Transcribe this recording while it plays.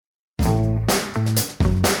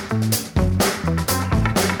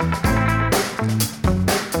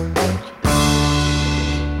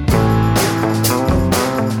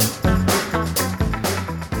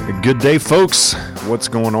Good day, folks. What's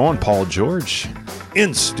going on? Paul George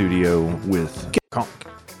in studio with Conk.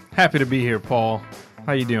 Happy to be here, Paul.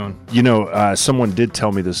 How you doing? You know, someone did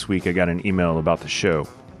tell me this week, I got an email about the show.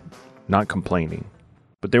 Not complaining,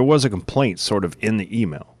 but there was a complaint sort of in the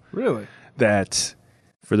email. Really? That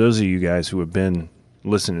for those of you guys who have been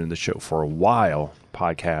listening to the show for a while,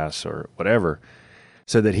 podcasts or whatever,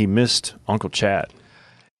 said that he missed Uncle Chad.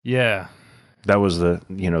 Yeah. That was the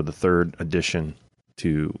third edition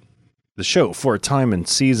to the show. For a time and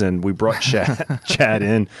season, we brought Chad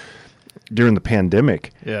in during the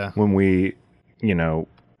pandemic. Yeah. When we,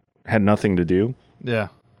 had nothing to do. Yeah.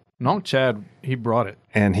 And Uncle Chad, he brought it.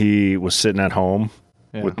 And he was sitting at home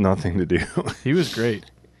with nothing to do. He was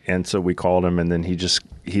great. And so we called him, and then he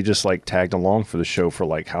just like tagged along for the show for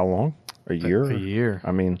like how long? A year? A year.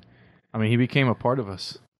 I mean, he became a part of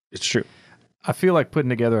us. It's true. I feel like putting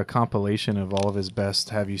together a compilation of all of his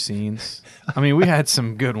best Have You Seens. We had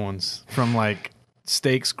some good ones, from like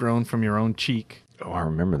steaks grown from your own cheek. Oh, I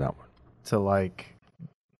remember that one. To like,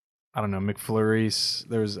 I don't know, McFlurries.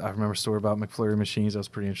 I remember a story about McFlurry machines. That was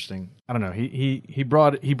pretty interesting. I don't know. He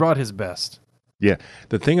brought his best. Yeah.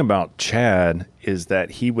 The thing about Chad is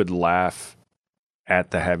that he would laugh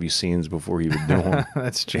at the Have You Seens before he would do them.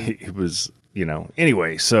 That's true. It was,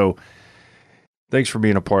 Anyway, so thanks for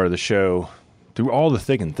being a part of the show through all the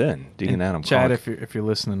thick and thin. Deacon Adam Chad, Conk. if you're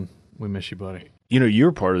listening, we miss you, buddy. You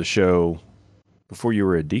were part of the show before you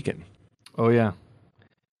were a deacon. Oh, yeah.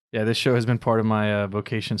 Yeah, this show has been part of my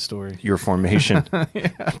vocation story. Your formation,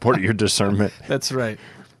 part of your discernment. That's right.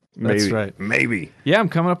 Maybe, That's right. Maybe. Yeah, I'm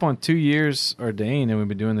coming up on 2 years ordained, and we've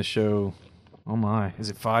been doing the show, oh my, is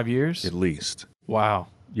it 5 years? At least. Wow.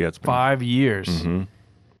 Yeah, it's been 5 years. Mm-hmm.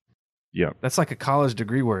 Yeah. That's like a college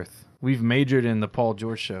degree worth. We've majored in the Paul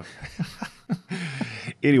George Show.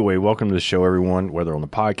 Anyway, welcome to the show, everyone, whether on the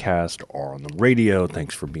podcast or on the radio.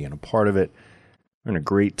 Thanks for being a part of it. We're in a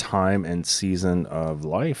great time and season of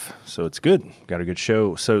life, so it's good. Got a good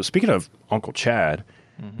show. So speaking of Uncle Chad,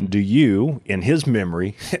 do you, in his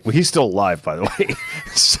memory, well, he's still alive, by the way,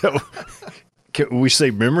 so can we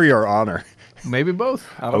say memory or honor? Maybe both.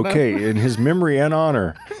 I don't know. Okay, in his memory and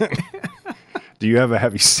honor, do you have a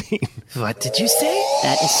Have You Seen? What did you say?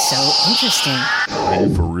 That is so interesting. Are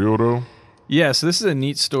you for real, though? Yeah, so this is a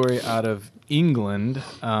neat story out of England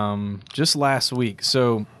just last week.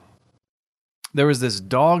 So there was this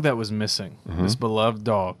dog that was missing, this beloved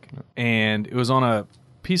dog, and it was on a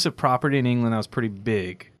piece of property in England that was pretty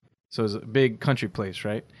big. So it was a big country place,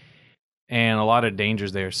 right? And a lot of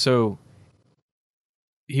dangers there. So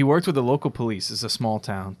he worked with the local police, it's a small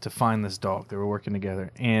town, to find this dog. They were working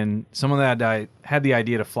together. And someone that had the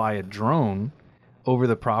idea to fly a drone over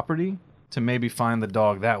the property to maybe find the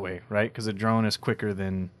dog that way, right? Because a drone is quicker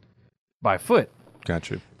than by foot.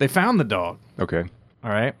 Gotcha. They found the dog. Okay.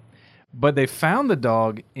 All right. But they found the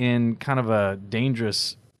dog in kind of a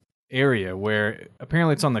dangerous area where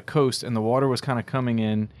apparently it's on the coast and the water was kind of coming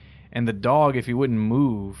in, and the dog, if he wouldn't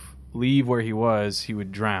leave where he was, he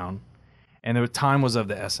would drown. And the time was of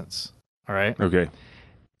the essence. All right. Okay.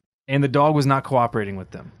 And the dog was not cooperating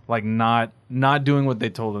with them, like not doing what they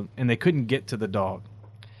told him, and they couldn't get to the dog.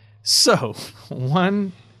 So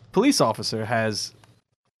one police officer has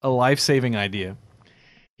a life-saving idea.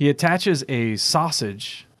 He attaches a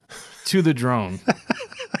sausage to the drone.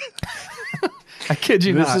 I kid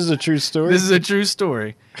you not. This is a true story? This is a true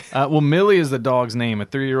story. Well, Millie is the dog's name, a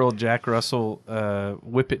 3-year-old Jack Russell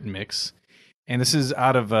Whippet mix. And this is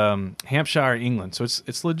out of Hampshire, England. So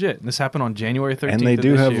it's legit. This happened on January 13th. And they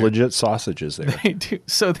do have year. legit sausages there. They do.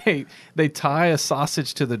 So they tie a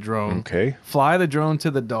sausage to the drone, Okay. fly the drone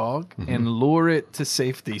to the dog, and lure it to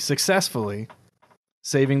safety, successfully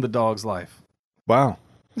saving the dog's life. Wow.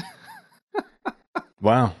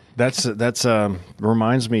 Wow. That's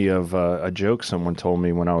reminds me of a joke someone told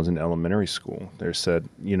me when I was in elementary school. They said,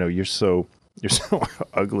 you're so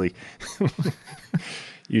ugly.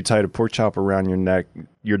 You tied a pork chop around your neck,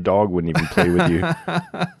 your dog wouldn't even play with you.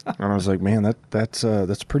 And I was like, man,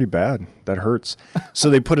 that's pretty bad. That hurts. So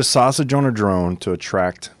they put a sausage on a drone to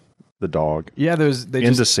attract the dog. Yeah,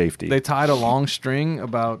 into safety. They tied a long string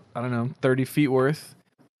about 30 feet worth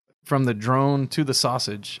from the drone to the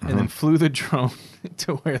sausage, and then flew the drone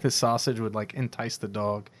to where the sausage would like entice the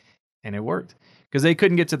dog, and it worked because they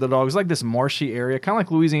couldn't get to the dog. It was like this marshy area, kind of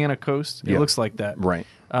like Louisiana coast. It looks like that, Right.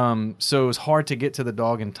 So it was hard to get to the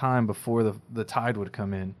dog in time before the tide would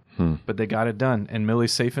come in, but they got it done, and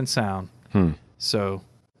Millie's safe and sound. So,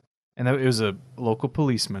 and it was a local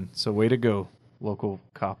policeman. So way to go, local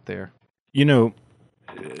cop there.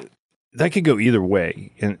 That could go either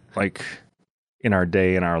way in our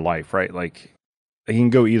day, in our life, right? Like it can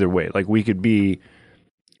go either way. Like we could be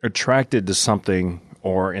attracted to something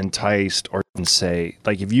or enticed or say,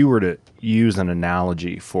 like if you were to use an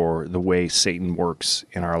analogy for the way Satan works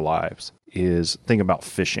in our lives is think about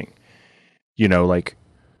fishing. You know, like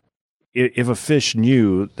if a fish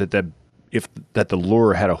knew that the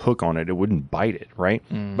lure had a hook on it, it wouldn't bite it, right?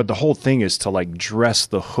 But the whole thing is to like dress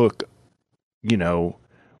the hook, you know,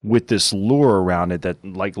 with this lure around it that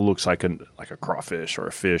like looks like a crawfish or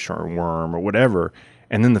a fish or a worm or whatever,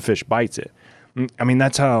 and then the fish bites it. I mean,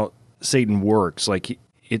 that's how Satan works. Like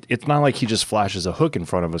it's not like he just flashes a hook in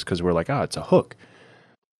front of us because we're like, oh, it's a hook.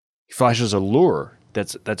 He flashes a lure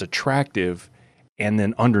that's attractive, and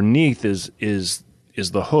then underneath is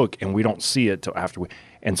the hook, and we don't see it till after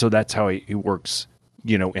and so that's how he works,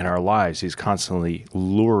 you know, in our lives. He's constantly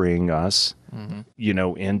luring us, you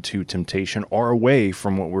know, into temptation or away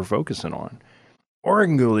from what we're focusing on. Or it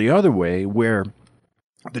can go the other way where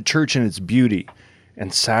the church in its beauty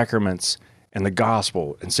and sacraments and the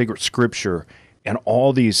gospel and sacred scripture and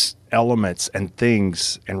all these elements and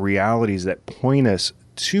things and realities that point us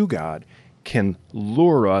to God can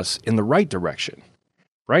lure us in the right direction,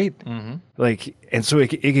 right? Like, and so it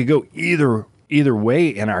could go either way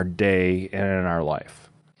in our day and in our life.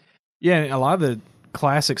 Yeah, and a lot of the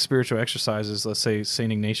classic spiritual exercises, let's say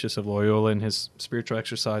St. Ignatius of Loyola and his spiritual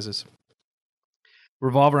exercises,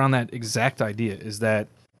 revolve around that exact idea, is that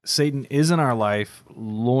Satan is in our life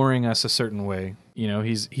luring us a certain way. You know,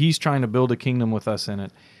 he's trying to build a kingdom with us in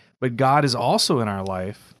it. But God is also in our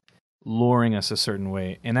life luring us a certain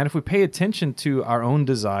way. And that if we pay attention to our own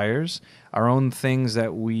desires, our own things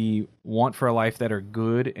that we want for a life that are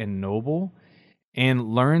good and noble,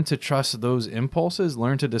 and learn to trust those impulses,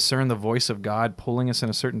 learn to discern the voice of God pulling us in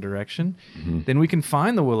a certain direction, then we can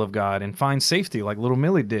find the will of God and find safety like little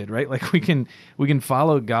Millie did, right? Like we can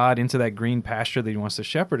follow God into that green pasture that he wants to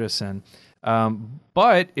shepherd us in.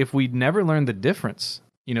 But if we never learn the difference,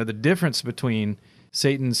 you know, the difference between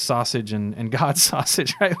Satan's sausage and God's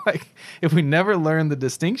sausage, right? Like if we never learn the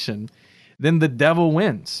distinction, then the devil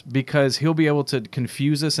wins because he'll be able to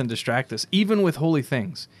confuse us and distract us, even with holy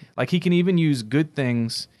things. Like he can even use good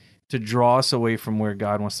things to draw us away from where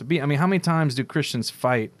God wants to be. I mean, how many times do Christians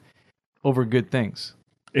fight over good things?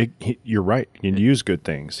 You're right. He could use good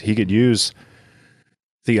things. He could use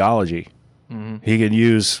theology. He could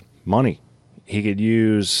use money. He could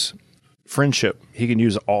use friendship. He can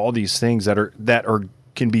use all these things that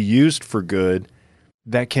can be used for good.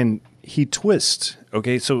 He twists.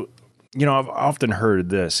 Okay, so you know, I've often heard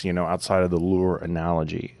this, you know, outside of the lure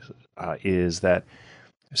analogy, is that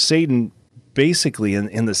Satan basically,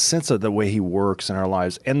 in the sense of the way he works in our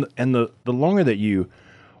lives, and the longer that you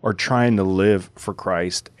are trying to live for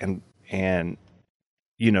Christ and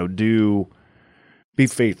you know, be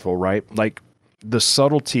faithful, right? Like the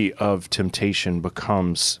subtlety of temptation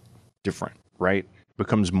becomes different, right?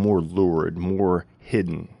 Becomes more lurid, more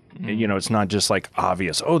hidden. You know, it's not just like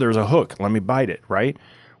obvious, oh, there's a hook, let me bite it, right?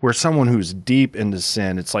 Where someone who's deep into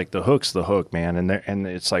sin, it's like the hook's the hook, man. And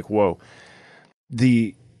it's like, whoa.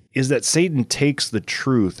 Is that Satan takes the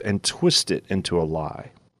truth and twists it into a lie,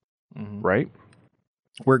 right?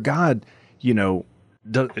 Where God, you know,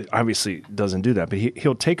 obviously doesn't do that, but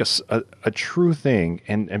he'll take a true thing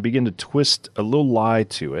and begin to twist a little lie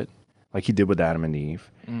to it, like he did with Adam and Eve.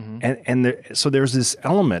 So there's this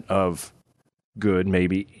element of good,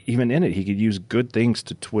 maybe even in it. He could use good things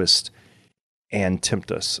to twist and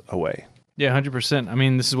tempt us away. Yeah, 100%. I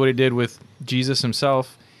mean, this is what he did with Jesus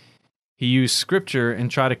himself. He used scripture and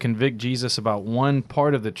tried to convict Jesus about one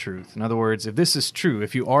part of the truth. In other words, if this is true,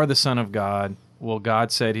 if you are the Son of God, well,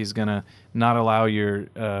 God said he's going to not allow your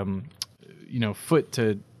foot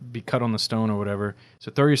to be cut on the stone or whatever. So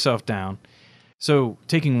throw yourself down. So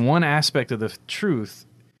taking one aspect of the truth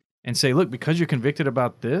and say, look, because you're convicted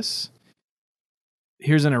about this,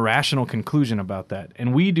 here's an irrational conclusion about that.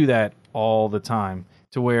 And we do that all the time,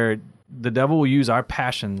 to where the devil will use our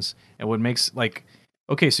passions and what makes, like,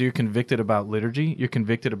 okay, so you're convicted about liturgy, you're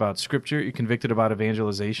convicted about scripture, you're convicted about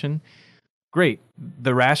evangelization. Great.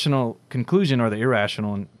 The rational conclusion, or the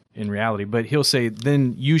irrational in reality, but he'll say,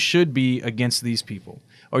 then you should be against these people,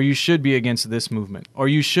 or you should be against this movement, or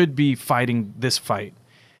you should be fighting this fight.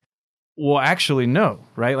 Well, actually, no,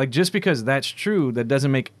 right? Like, just because that's true, that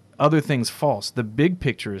doesn't make other things false. The big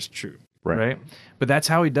picture is true, right? But that's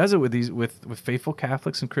how he does it with faithful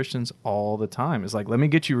Catholics and Christians all the time. It's like, let me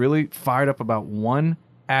get you really fired up about one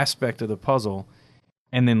aspect of the puzzle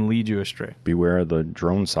and then lead you astray. Beware of the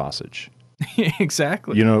drone sausage.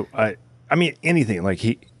 Exactly. You know, I mean, anything.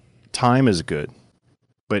 Like time is good,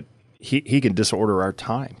 but he can disorder our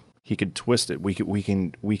time. He can twist it. We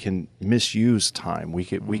can misuse time.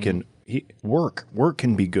 Work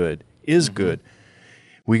can be good, is good.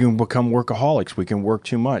 We can become workaholics. We can work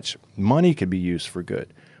too much. Money could be used for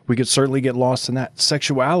good. We could certainly get lost in that.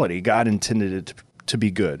 Sexuality, God intended it to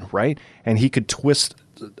be good, right? And he could twist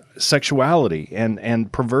sexuality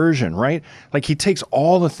and perversion, right? Like he takes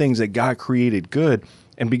all the things that God created good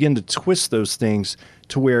and begin to twist those things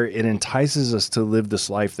to where it entices us to live this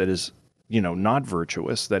life that is, not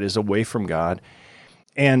virtuous, that is away from God.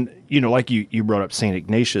 And, like you brought up St.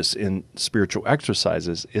 Ignatius in Spiritual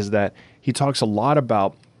Exercises, is that he talks a lot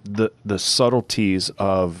about the subtleties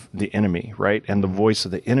of the enemy, right? And the voice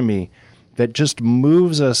of the enemy that just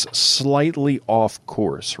moves us slightly off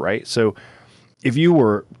course, right? So if you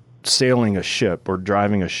were sailing a ship or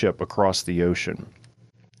driving a ship across the ocean,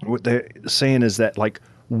 what they're saying is that like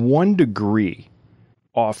 1 degree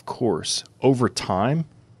off course over time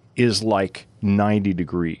is like 90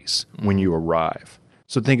 degrees when you arrive.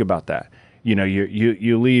 So think about that.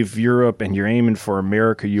 You leave Europe and you're aiming for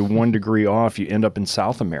America. You're 1 degree off. You end up in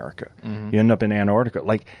South America. You end up in Antarctica.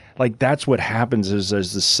 Like that's what happens is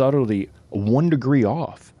there's the subtlety 1 degree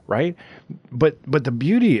off, right? But the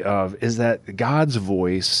beauty is that God's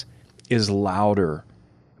voice is louder,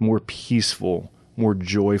 more peaceful, more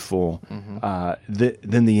joyful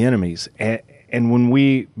than the enemy's. And when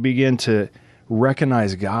we begin to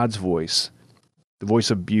recognize God's voice, the voice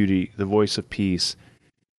of beauty, the voice of peace,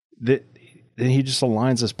 then he just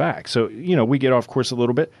aligns us back. So, we get off course a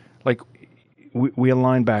little bit, like we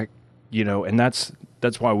align back, and that's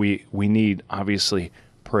why we need obviously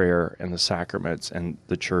prayer and the sacraments and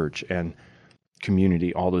the church and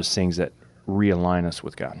community, all those things that realign us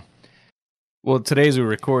with God. Well, today as we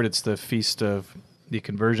record, it's the feast of the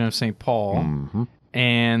conversion of St. Paul,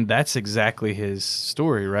 and that's exactly his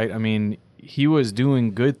story, right? I mean, he was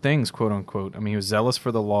doing good things, quote unquote. I mean, he was zealous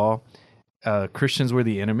for the law. Christians were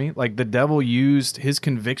the enemy. Like the devil used his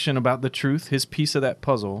conviction about the truth, his piece of that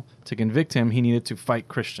puzzle, to convict him. He needed to fight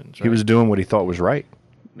Christians. Right? He was doing what he thought was right,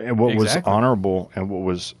 and what was honorable, and what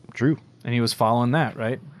was true. And he was following that,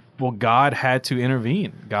 right? Well, God had to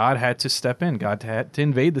intervene. God had to step in. God had to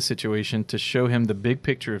invade the situation to show him the big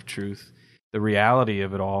picture of truth, the reality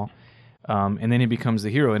of it all. And then he becomes the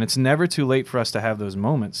hero. And it's never too late for us to have those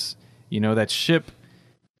moments. That ship,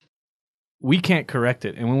 we can't correct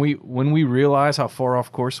it. And when we realize how far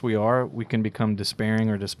off course we are, we can become despairing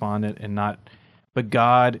or despondent and not. But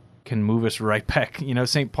God can move us right back.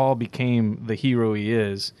 St. Paul became the hero he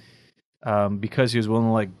is because he was willing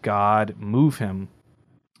to let God move him.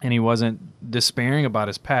 And he wasn't despairing about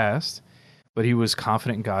his past, but he was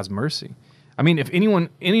confident in God's mercy. I mean, if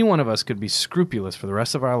any one of us could be scrupulous for the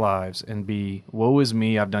rest of our lives and be, woe is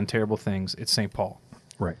me, I've done terrible things, it's St. Paul.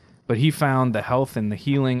 Right. But he found the health and the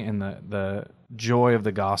healing and the joy of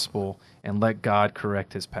the gospel and let God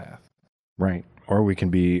correct his path. Right. Or we can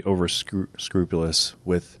be over scrupulous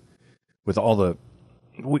with all the,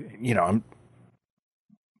 we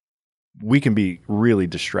can be really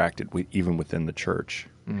distracted even within the church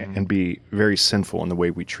and be very sinful in the way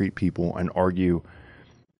we treat people and argue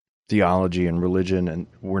theology and religion, and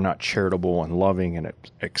we're not charitable and loving and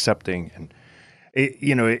accepting. And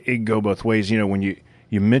it go both ways. When you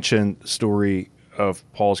mentioned the story of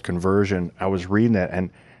Paul's conversion, I was reading that, and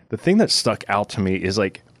the thing that stuck out to me is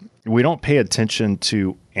like, we don't pay attention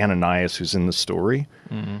to Ananias, who's in the story.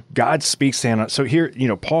 God speaks to Ananias. So here,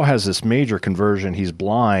 Paul has this major conversion. He's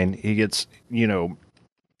blind. He gets,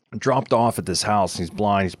 dropped off at this house. He's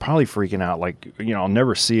blind. He's probably freaking out. Like, I'll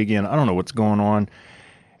never see again. I don't know what's going on.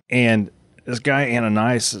 And this guy,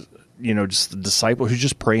 Ananias, just the disciple who's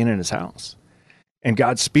just praying in his house. And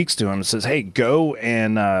God speaks to him and says, hey, go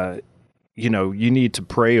and, you need to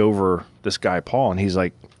pray over this guy, Paul. And he's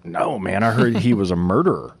like, no, man, I heard he was a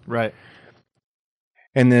murderer. Right.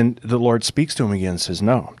 And then the Lord speaks to him again and says,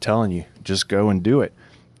 no, I'm telling you, just go and do it.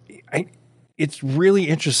 It's really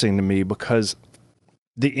interesting to me because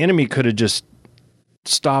the enemy could have just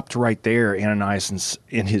stopped right there, Ananias,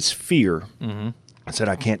 in his fear, and said,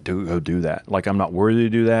 I can't go do that. Like, I'm not worthy to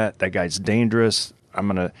do that. That guy's dangerous. I'm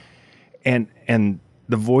going to... And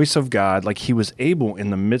the voice of God, like he was able in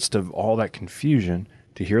the midst of all that confusion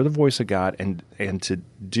to hear the voice of God and to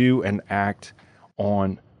do and act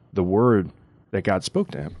on the word that God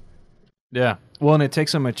spoke to him. Yeah. Well, and it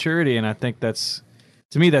takes a maturity, and I think that's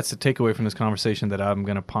the takeaway from this conversation that I'm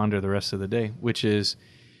going to ponder the rest of the day, which is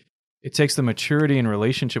it takes the maturity and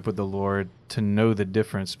relationship with the Lord to know the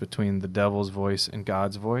difference between the devil's voice and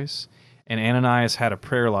God's voice. And Ananias had a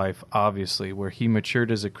prayer life, obviously, where he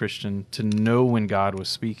matured as a Christian to know when God was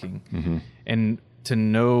speaking and to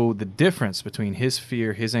know the difference between his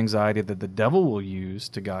fear, his anxiety that the devil will use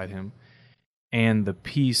to guide him, and the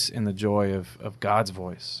peace and the joy of God's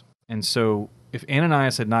voice. And so if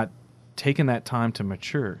Ananias had not taken that time to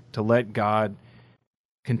mature, to let God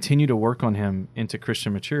continue to work on him into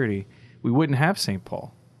Christian maturity, we wouldn't have St.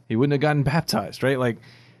 Paul. He wouldn't have gotten baptized, right? Like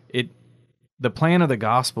the plan of the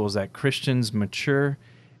gospel is that Christians mature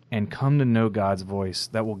and come to know God's voice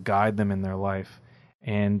that will guide them in their life,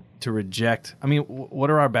 and to reject. I mean,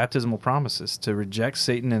 what are our baptismal promises? To reject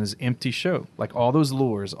Satan and his empty show, like all those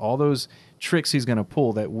lures, all those tricks he's going to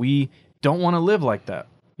pull, that we don't want to live like that,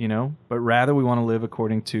 but rather we want to live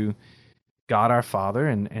according to God our Father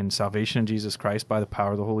and salvation in Jesus Christ by the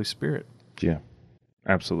power of the Holy Spirit. Yeah,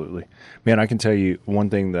 absolutely. Man, I can tell you one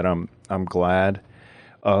thing that I'm glad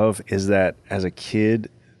of is that as a kid,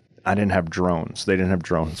 I didn't have drones. They didn't have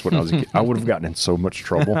drones when I was a kid. I would have gotten in so much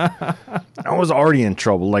trouble. I was already in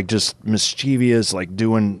trouble, like just mischievous, like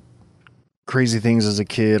doing crazy things as a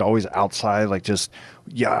kid, always outside, like just,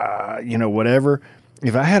 whatever.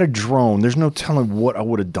 If I had a drone, there's no telling what I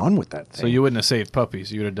would have done with that thing. So you wouldn't have saved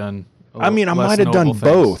puppies. You would have done I might have done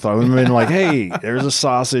both. I would have been like, hey, there's a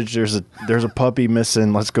sausage, there's a puppy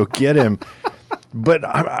missing, let's go get him. But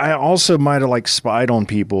I also might have like spied on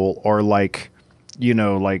people or like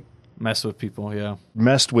messed with people, yeah.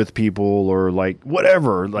 Messed with people or like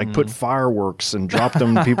whatever, like put fireworks and dropped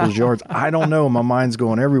them in people's yards. I don't know. My mind's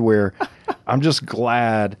going everywhere. I'm just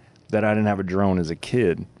glad that I didn't have a drone as a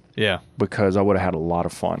kid. Yeah. Because I would have had a lot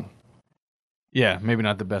of fun. Yeah, maybe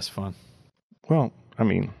not the best fun. Well, I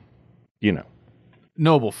mean,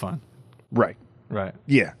 noble fun. Right. Right.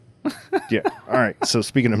 Yeah. Yeah. All right. So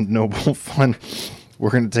speaking of noble fun, we're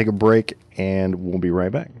going to take a break and we'll be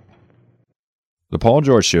right back. The Paul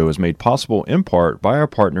George Show is made possible in part by our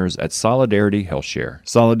partners at Solidarity HealthShare.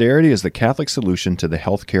 Solidarity is the Catholic solution to the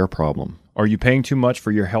healthcare problem. Are you paying too much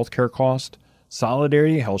for your healthcare cost?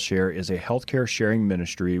 Solidarity HealthShare is a healthcare sharing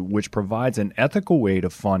ministry which provides an ethical way to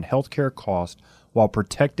fund healthcare costs while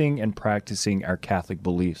protecting and practicing our Catholic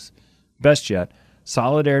beliefs. Best yet,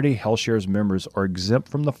 Solidarity HealthShare's members are exempt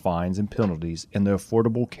from the fines and penalties in the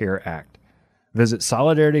Affordable Care Act. Visit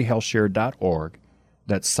solidarityhealthshare.org.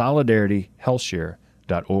 That's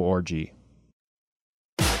solidarityhealthshare.org.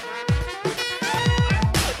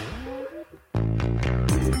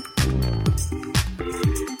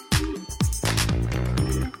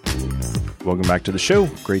 Welcome back to the show.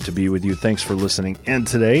 Great to be with you. Thanks for listening in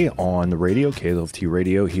today on the radio, KLFT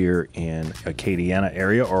Radio here in Acadiana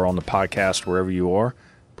area, or on the podcast, wherever you are.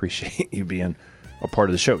 Appreciate you being a part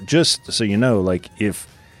of the show. Just so you know, like if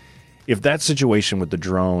that situation with the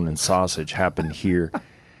drone and sausage happened here,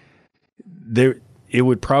 it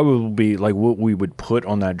would probably be like what we would put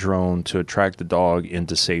on that drone to attract the dog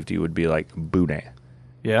into safety would be like boudin.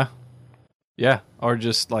 Yeah. Yeah, or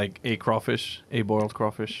just like a boiled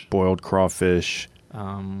crawfish. Boiled crawfish.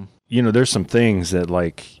 There's some things that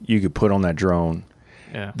like you could put on that drone.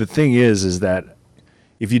 Yeah. The thing is that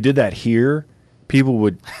if you did that here, people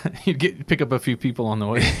would you'd pick up a few people on the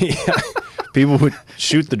way. Yeah, people would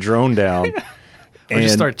shoot the drone down. Or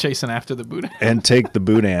just start chasing after the boudin. And take the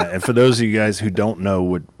boudin. And for those of you guys who don't know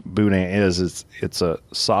what boudin is, it's a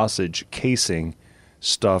sausage casing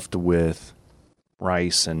stuffed with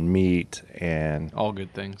rice and meat and all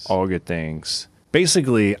good things.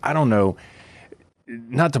 Basically, I don't know,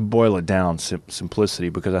 not to boil it down, simplicity,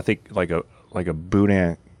 because I think like a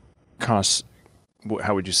boudin how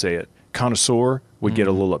would you say it? Connoisseur would get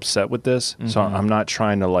a little upset with this. Mm-hmm. So I'm not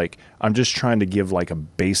trying to I'm just trying to give like a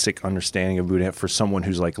basic understanding of boudin for someone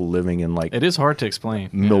who's like living in like it is hard to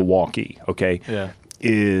explain. Milwaukee, okay? Yeah.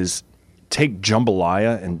 Is take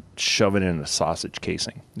jambalaya and shove it in a sausage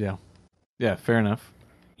casing. Yeah. Yeah, fair enough.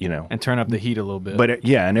 And turn up the heat a little bit. But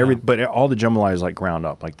but all the jambalaya is like ground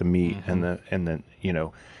up, like the meat and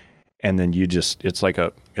then you just it's like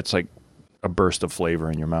a burst of flavor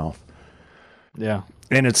in your mouth. Yeah.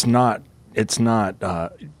 And it's not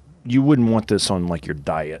you wouldn't want this on like your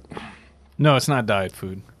diet. No, it's not diet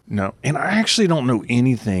food. No. And I actually don't know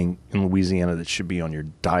anything in Louisiana that should be on your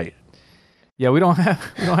diet. Yeah, we don't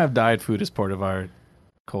have diet food as part of our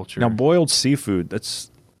culture. Now, boiled seafood, that's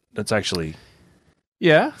actually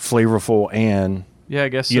flavorful and I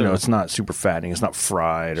guess so. It's not super fattening. It's not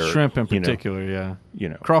fried or shrimp in particular.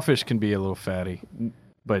 Yeah, crawfish can be a little fatty,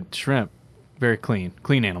 but shrimp very clean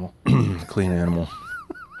animal. Clean animal.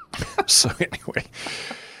 So anyway,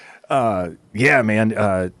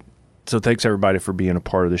 man. So thanks everybody for being a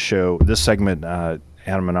part of the show. This segment,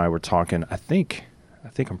 Adam and I were talking. I think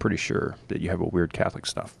I'm pretty sure that you have a weird Catholic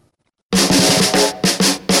stuff.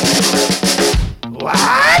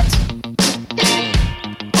 What?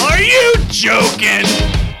 Are you joking?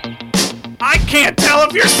 I can't tell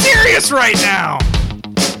if you're serious right now.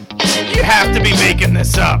 You have to be making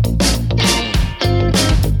this up.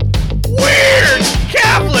 Weird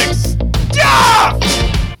Catholics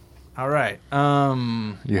off! All right.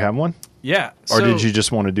 You have one? Yeah. Or so- did you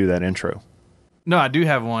just want to do that intro? No, I do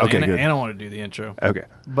have one. Okay, and, good. and I want to do the intro. Okay.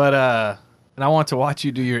 But and I want to watch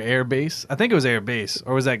you do your air bass. I think it was air bass,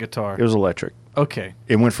 or was that guitar? It was electric. Okay.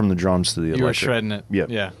 It went from the drums to the You electric. were shredding it. Yep.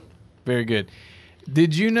 Yeah. Very good.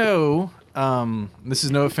 Did you know, this is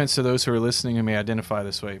no offense to those who are listening who may identify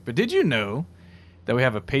this way, but did you know that we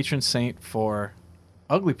have a patron saint for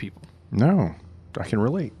ugly people? No, I can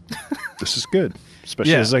relate. This is good,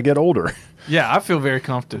 especially Yeah. as I get older. Yeah, I feel very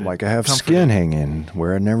comforted. Like I have comforted. skin hanging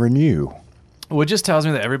where I never knew. Well, it just tells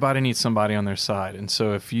me that everybody needs somebody on their side, and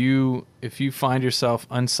so if you find yourself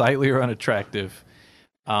unsightly or unattractive,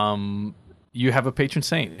 you have a patron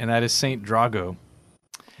saint, and that is Saint Drago.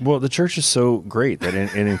 Well, the church is so great that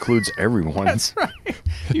it includes everyone. That's right.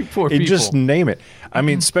 You poor It people. just name it. I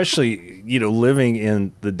mean, especially, living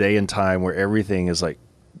in the day and time where everything is like,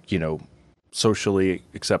 socially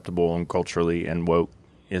acceptable and culturally and woke,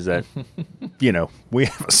 is that, we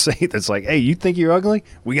have a saint that's like, hey, you think you're ugly?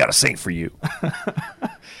 We got a saint for you.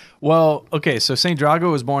 Well, okay, so St.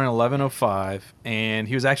 Drago was born in 1105, and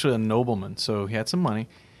he was actually a nobleman, so he had some money,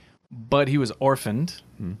 but he was orphaned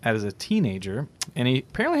as a teenager, and he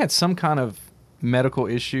apparently had some kind of medical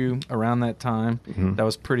issue around that time that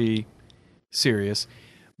was pretty serious.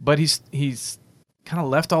 But he's kind of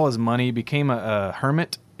left all his money, became a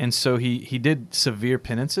hermit, and so he did severe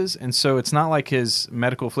penances, and so it's not like his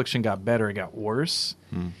medical affliction got better, it got worse.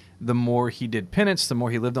 The more he did penance, the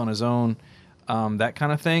more he lived on his own, that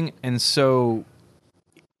kind of thing. And so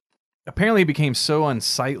apparently he became so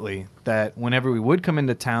unsightly that whenever we would come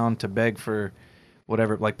into town to beg for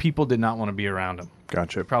whatever, like people did not want to be around him.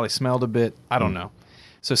 Gotcha. Probably smelled a bit. I don't know.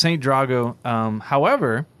 So St. Drago,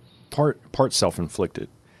 however, Part self-inflicted.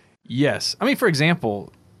 yes. I mean, for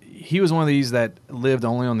example, he was one of these that lived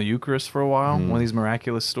only on the Eucharist for a while. One of these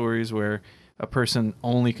miraculous stories where a person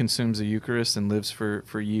only consumes the Eucharist and lives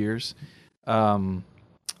for years.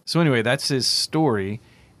 So anyway, that's his story.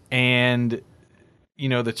 And,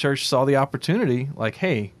 the church saw the opportunity, like,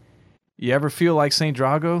 hey, you ever feel like St.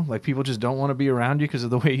 Drago? Like people just don't want to be around you because of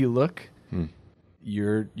the way you look?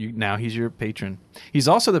 Now he's your patron. He's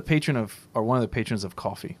also the patron of, or one of the patrons of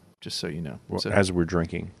coffee, just so you know. Well, So- as we're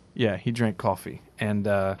drinking. yeah, he drank coffee, and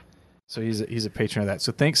so he's a patron of that.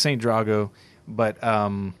 So thanks, Saint Drago. But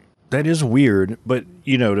That is weird, but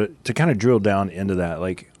to kind of drill down into that,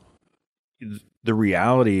 like the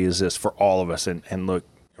reality is this for all of us, and look,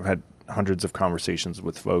 I've had hundreds of conversations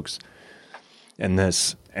with folks, and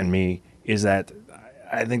this and me, is that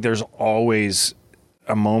I think there's always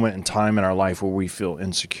a moment in time in our life where we feel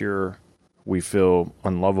insecure, we feel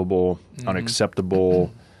unlovable,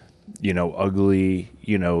 unacceptable, ugly,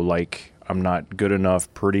 like I'm not good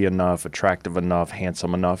enough, pretty enough, attractive enough,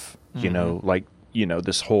 handsome enough,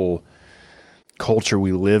 this whole culture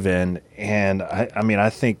we live in. And I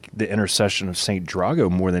think the intercession of St. Drago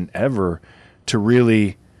more than ever to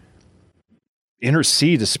really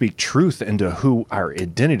intercede, to speak truth into who our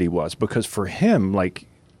identity was, because for him, like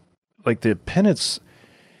the penance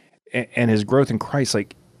and his growth in Christ,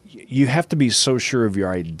 like you have to be so sure of your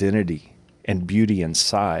identity and beauty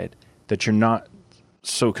inside that you're not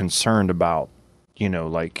so concerned about,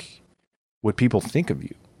 like what people think of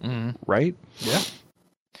you. Right? yeah,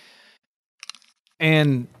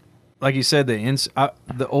 and like you said,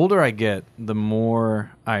 the older I get, the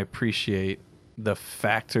more I appreciate the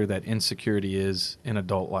factor that insecurity is in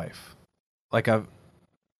adult life. Like I'm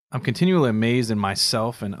continually amazed in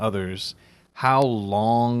myself and others how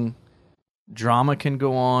long drama can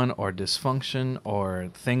go on, or dysfunction, or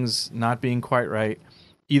things not being quite right,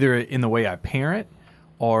 either in the way I parent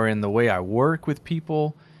or in the way I work with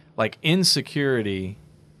people. Like insecurity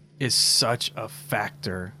is such a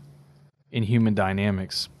factor in human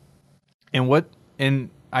dynamics. And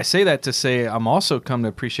I say that to say I'm also come to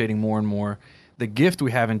appreciating more and more the gift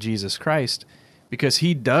we have in Jesus Christ, because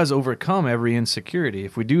he does overcome every insecurity.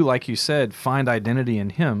 If we do, like you said, find identity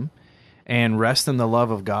in him and rest in the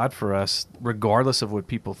love of God for us, regardless of what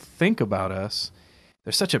people think about us,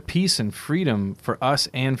 there's such a peace and freedom for us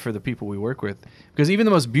and for the people we work with. Because even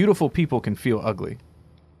the most beautiful people can feel ugly.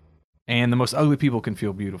 And the most ugly people can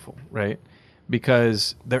feel beautiful, right?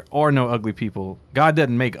 Because there are no ugly people. God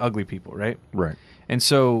doesn't make ugly people, right? Right. And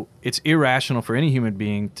so it's irrational for any human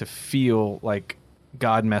being to feel like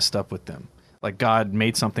God messed up with them, like God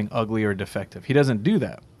made something ugly or defective. He doesn't do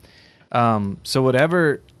that. So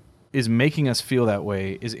whatever is making us feel that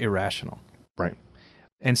way is irrational. Right.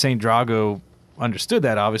 And St. Drago understood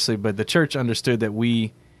that, obviously, but the church understood that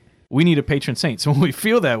we need a patron saint. So when we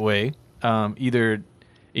feel that way, either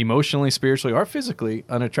emotionally, spiritually, or physically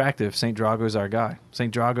unattractive, St. Drago is our guy.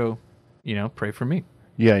 St. Drago, pray for me.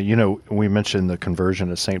 Yeah, we mentioned the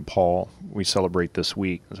conversion of St. Paul. We celebrate this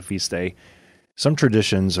week as a feast day. Some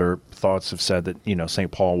traditions or thoughts have said that,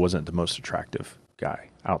 St. Paul wasn't the most attractive guy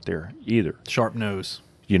out there either. Sharp nose.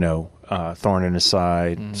 Thorn in his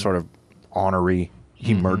side, sort of ornery.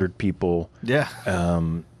 He murdered people. Yeah.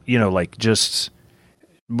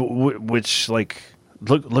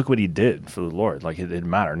 Look what he did for the Lord. Like, it didn't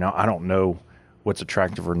matter. Now, I don't know what's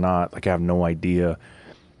attractive or not. Like, I have no idea.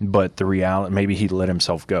 But the reality, maybe he let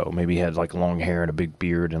himself go. Maybe he had like long hair and a big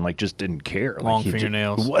beard and like just didn't care. Long like,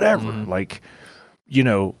 fingernails. Whatever. Like,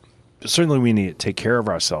 certainly we need to take care of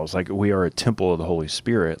ourselves. Like, we are a temple of the Holy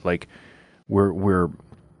Spirit. Like, we're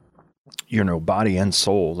body and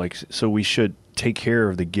soul. Like, so we should take care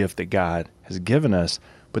of the gift that God has given us.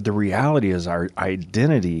 But the reality is our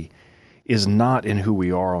identity is not in who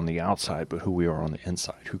we are on the outside, but who we are on the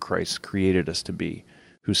inside, who Christ created us to be,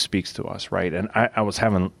 who speaks to us, right? And I was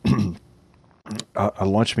having a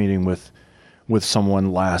lunch meeting with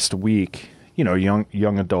someone last week,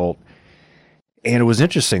 young adult, and it was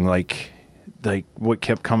interesting. Like what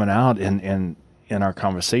kept coming out in our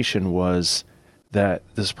conversation was that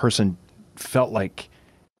this person felt like,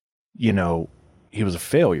 he was a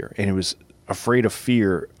failure, and he was afraid of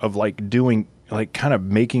fear of doing, kind of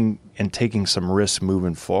making and taking some risks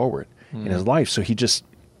moving forward in his life. So he just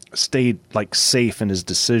stayed safe in his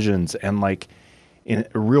decisions and in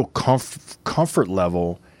a real comfort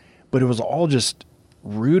level, but it was all just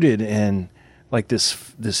rooted in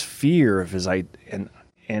this fear of his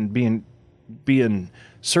and being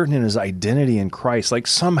certain in his identity in Christ.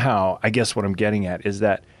 Somehow, I guess what I'm getting at is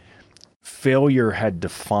that failure had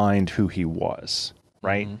defined who he was,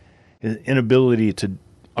 right? His inability to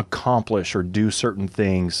accomplish or do certain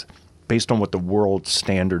things based on what the world's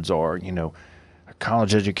standards are, a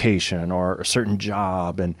college education or a certain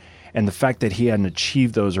job, and the fact that he hadn't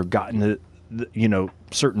achieved those or gotten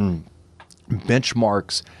certain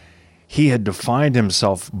benchmarks, he had defined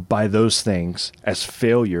himself by those things as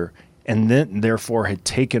failure, and then therefore had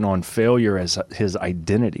taken on failure as his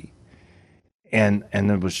identity, and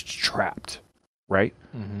then was trapped, right?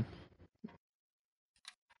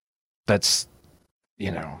 That's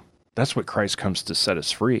what Christ comes to set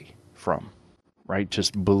us free from, right?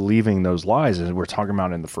 Just believing those lies. And we're talking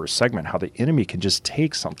about in the first segment how the enemy can just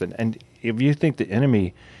take something. And if you think the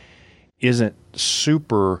enemy isn't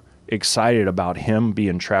super excited about him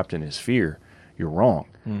being trapped in his fear, you're wrong.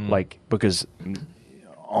 Because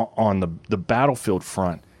on the battlefield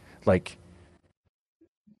front,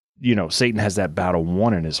 Satan has that battle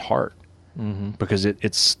won in his heart. Because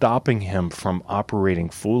it's stopping him from operating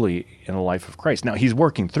fully in the life of Christ. Now, he's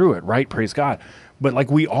working through it, right? Praise God. But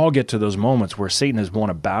we all get to those moments where Satan has won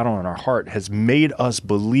a battle in our heart, has made us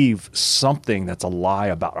believe something that's a lie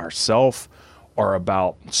about ourselves or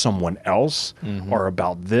about someone else or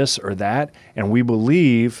about this or that, and we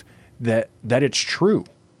believe that it's true.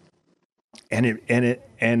 And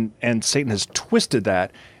Satan has twisted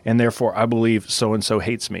that, and therefore I believe so and so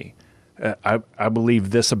hates me. I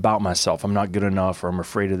believe this about myself. I'm not good enough, or I'm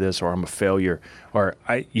afraid of this, or I'm a failure, or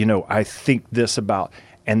I think this about,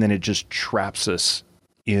 and then it just traps us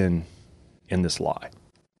in this lie.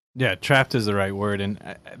 Yeah, trapped is the right word, and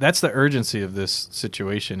that's the urgency of this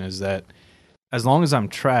situation. Is that as long as I'm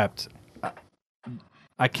trapped,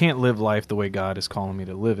 I can't live life the way God is calling me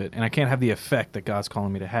to live it, and I can't have the effect that God's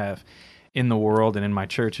calling me to have in the world and in my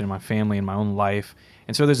church and in my family and my own life.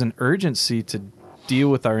 And so there's an urgency to deal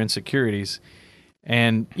with our insecurities.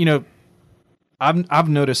 And I've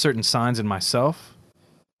noticed certain signs in myself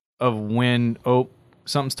of when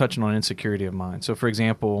something's touching on an insecurity of mine. So for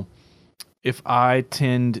example, if I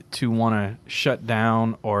tend to want to shut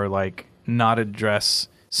down or not address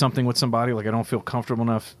something with somebody, I don't feel comfortable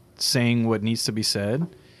enough saying what needs to be said,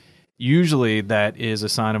 usually that is a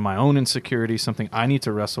sign of my own insecurity, something I need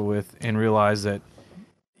to wrestle with and realize that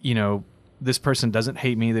this person doesn't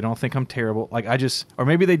hate me. They don't think I'm terrible. Or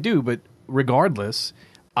maybe they do, but regardless,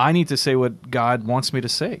 I need to say what God wants me to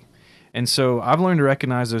say. And so I've learned to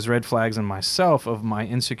recognize those red flags in myself of my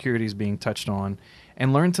insecurities being touched on,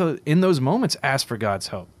 and learn to, in those moments, ask for God's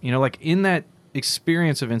help. In that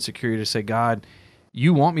experience of insecurity, to say, God,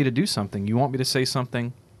 you want me to do something. You want me to say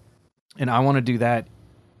something, and I want to do that.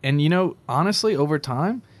 And, honestly, over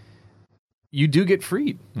time, you do get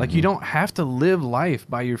freed. You don't have to live life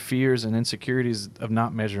by your fears and insecurities of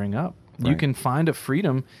not measuring up. Right. You can find a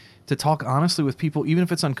freedom to talk honestly with people, even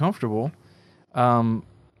if it's uncomfortable, and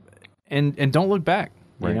don't look back.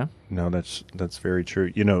 Right. No, that's very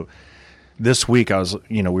true. This week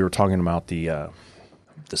we were talking about the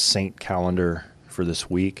saint calendar for this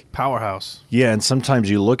week. Powerhouse. Yeah, and sometimes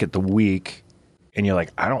you look at the week and you're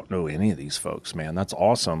like, I don't know any of these folks, man. That's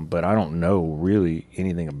awesome, but I don't know really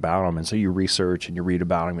anything about them. And so you research and you read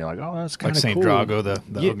about them. You're like, oh, that's kind Like of St. cool. Drago,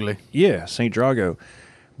 the ugly. Yeah, St. Drago.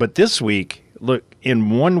 But this week, look, in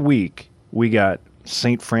 1 week, we got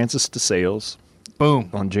St. Francis de Sales Boom.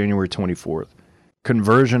 on January 24th,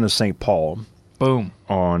 conversion of St. Paul Boom.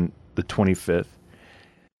 on the 25th,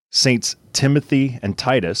 Saints Timothy and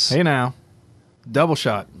Titus, Hey now. Double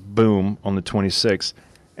shot. boom, on the 26th.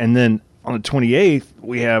 And then on the 28th,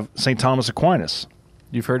 we have St. Thomas Aquinas.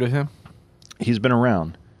 You've heard of him? He's been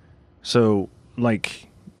around. So, like,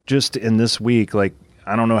 just in this week, like,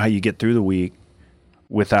 I don't know how you get through the week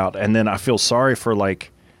without, and then I feel sorry for,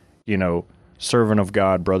 like, you know, servant of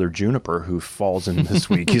God, Brother Juniper, who falls in this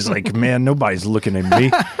week. He's like, man, nobody's looking at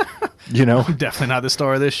me, you know? Definitely not the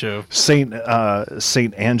star of this show. Saint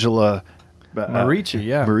Angela Marici,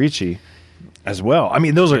 yeah. Marici as well. I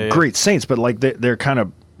mean, those are Yeah. great saints, but like they're kind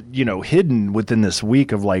of, you know, hidden within this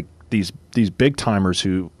week of like these big timers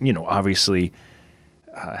who, you know, obviously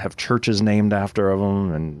have churches named after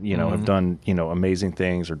them and, you know, have done, you know, amazing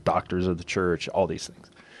things, or doctors of the church, all these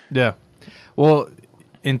things. Yeah. Well,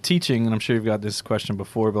 in teaching, and I'm sure you've got this question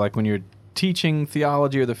before, but like when you're teaching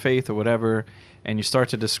theology or the faith or whatever, and you start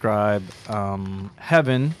to describe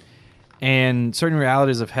heaven and certain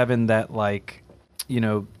realities of heaven that, like, you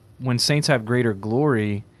know, when saints have greater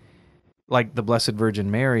glory, like the Blessed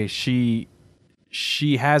Virgin Mary, she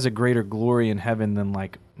has a greater glory in heaven than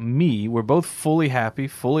like me. We're both fully happy,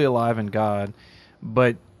 fully alive in God,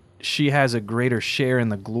 but she has a greater share in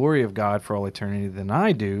the glory of God for all eternity than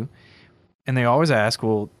I do. And they always ask,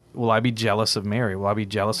 well, will I be jealous of Mary? Will I be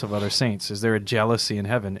jealous of other saints? Is there a jealousy in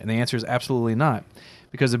heaven? And the answer is absolutely not.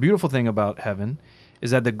 Because the beautiful thing about heaven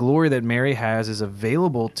is that the glory that Mary has is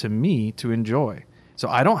available to me to enjoy. So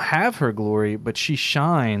I don't have her glory, but she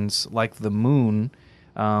shines like the moon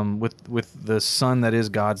with the sun that is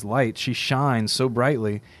God's light. She shines so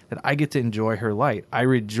brightly that I get to enjoy her light. I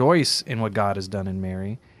rejoice in what God has done in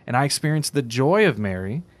Mary, and I experience the joy of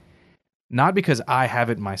Mary, not because I have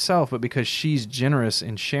it myself, but because she's generous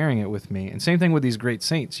in sharing it with me. And same thing with these great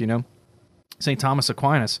saints, you know. St. Thomas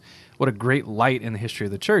Aquinas, what a great light in the history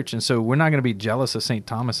of the church. And so we're not going to be jealous of St.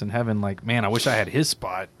 Thomas in heaven like, man, I wish I had his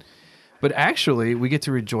spot. But actually, we get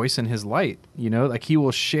to rejoice in his light, you know, like he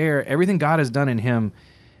will share everything God has done in him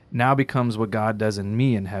now becomes what God does in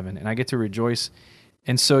me in heaven. And I get to rejoice.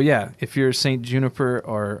 And so, yeah, if you're St. Juniper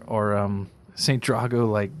or St. Drago,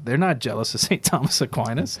 like, they're not jealous of St. Thomas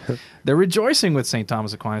Aquinas. They're rejoicing with St.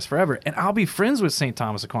 Thomas Aquinas forever. And I'll be friends with St.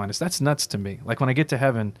 Thomas Aquinas. That's nuts to me. Like, when I get to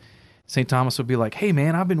heaven, St. Thomas will be like, hey,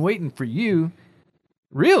 man, I've been waiting for you.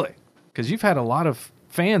 Really? Because you've had a lot of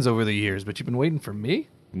fans over the years, but you've been waiting for me?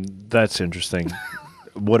 That's interesting.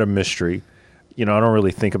 What a mystery. You know, I don't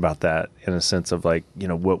really think about that in a sense of like, you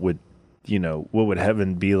know, what would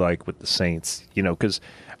heaven be like with the saints? You know, because,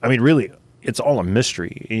 I mean, really, it's all a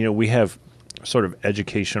mystery. You know, we have sort of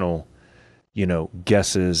educational, you know,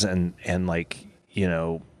 guesses and like, you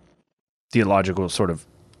know, theological sort of,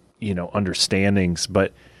 you know, understandings,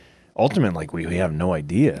 but ultimately, like, we have no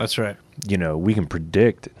idea. That's right. You know, we can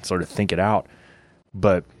predict and sort of think it out,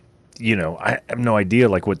 but, you know, I have no idea,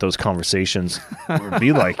 like, what those conversations would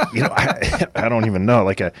be like. You know, I don't even know.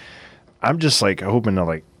 Like, I'm just, like, hoping to,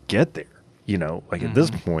 like, get there, you know, like, at this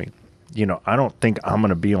point, you know, I don't think I'm going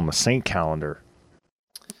to be on the saint calendar,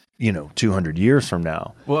 you know, 200 years from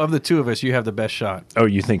now. Well, of the two of us, you have the best shot. Oh,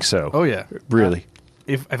 you think so? Oh, yeah. Really?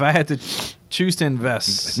 If I had to choose to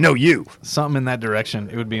invest No, you. something in that direction,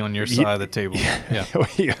 it would be on your side of the table. Yeah.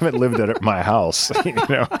 You haven't lived at my house. You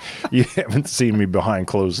know, you haven't seen me behind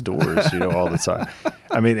closed doors, you know, all the time.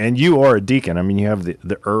 I mean, and you are a deacon. I mean, you have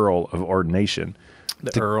the Earl of ordination.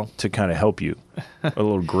 The Earl. To kind of help you. A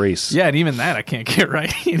little grace. Yeah, and even that I can't get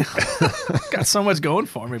right. You know, got so much going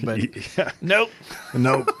for me, but Yeah. nope.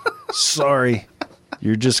 Nope. Sorry.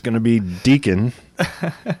 You're just going to be deacon,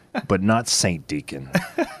 but not saint deacon.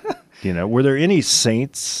 You know, were there any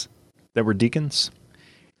saints that were deacons?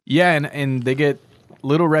 Yeah, and they get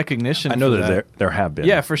little recognition. I know for that there have been.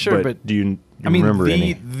 Yeah, for sure, but do you I mean, remember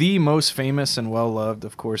any? the most famous and well loved,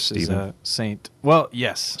 of course, Stephen? is Saint. Well,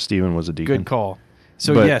 yes, Stephen was a deacon. good call.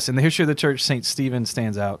 So But- yes, in the history of the church, Saint Stephen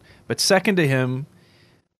stands out. But second to him,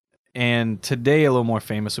 and today a little more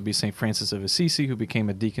famous, would be Saint Francis of Assisi, who became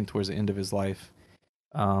a deacon towards the end of his life,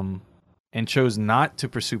 and chose not to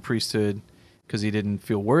pursue priesthood because he didn't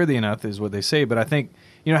feel worthy enough, is what they say. But I think,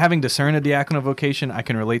 you know, having discerned a diaconal vocation, I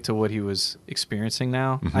can relate to what he was experiencing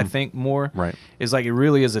now. I think more Right. is like it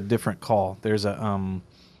really is a different call. There's a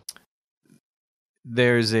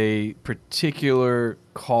there's a particular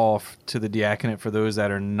call to the diaconate for those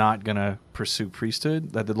that are not going to pursue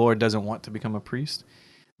priesthood, that the Lord doesn't want to become a priest,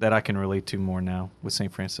 that I can relate to more now with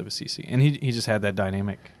St. Francis of Assisi. And he just had that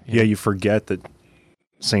dynamic. Yeah, you forget that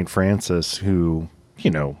St. Francis, who,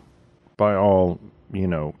 by all,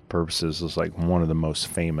 purposes is like one of the most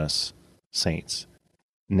famous saints,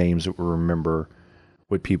 names that we remember,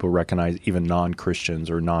 what people recognize, even non-Christians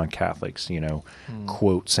or non-Catholics,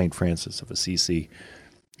 quote St. Francis of Assisi,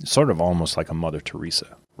 sort of almost like a Mother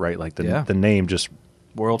Teresa, right? Like the name just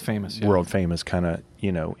world famous, kind of,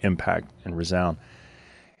 impact and resound,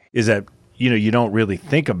 is that, you don't really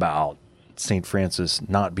think about St. Francis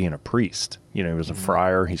not being a priest. He was a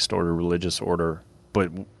friar, he started a religious order,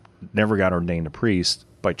 but never got ordained a priest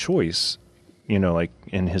by choice, like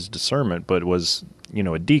in his discernment, but was,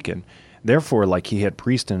 a deacon. Therefore, like, he had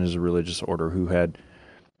priests in his religious order who had,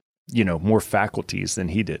 more faculties than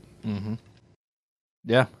he did. Mm-hmm.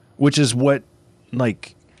 Yeah. Which is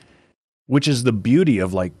the beauty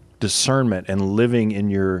of, like, discernment and living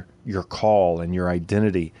in your call and your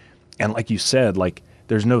identity. And like you said, like,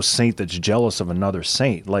 there's no saint that's jealous of another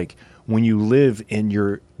saint. Like, when you live in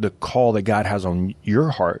the call that God has on your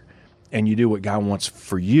heart and you do what God wants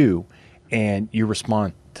for you and you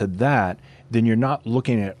respond to that, then you're not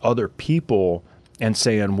looking at other people and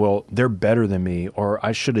saying, well, they're better than me, or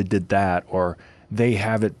I should have did that, or they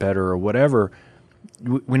have it better, or whatever.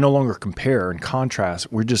 We no longer compare and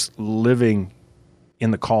contrast. We're just living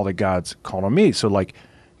in the call that God's called on me. So, like,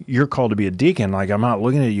 you're called to be a deacon. Like, I'm not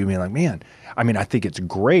looking at you being like, man, I mean, I think it's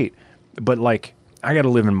great, but, like, I got to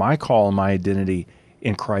live in my call and my identity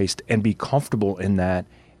in Christ and be comfortable in that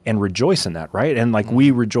and rejoice in that, right? And, like,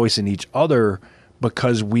 we rejoice in each other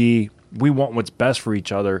because we want what's best for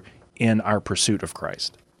each other in our pursuit of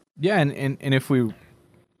Christ. Yeah, and if we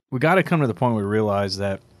got to come to the point where we realize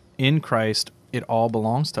that in Christ, it all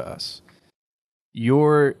belongs to us.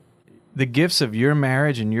 The gifts of your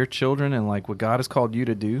marriage and your children and, like, what God has called you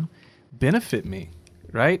to do benefit me,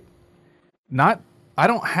 right? I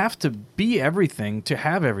don't have to be everything to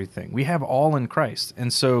have everything. We have all in Christ.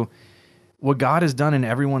 And so what God has done in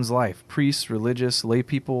everyone's life, priests, religious, lay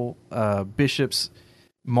people, bishops,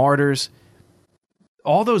 martyrs,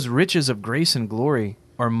 all those riches of grace and glory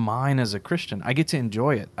are mine as a Christian. I get to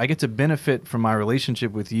enjoy it. I get to benefit from my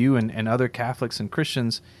relationship with you and other Catholics and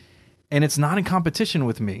Christians, and it's not in competition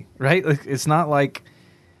with me, right? Like, it's not like,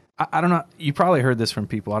 I don't know, you probably heard this from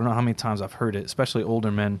people. I don't know how many times I've heard it, especially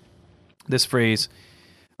older men, this phrase,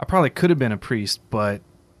 I probably could have been a priest, but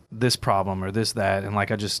this problem or this, that, and,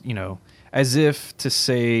 like, I just, as if to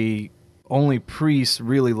say only priests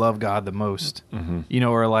really love God the most,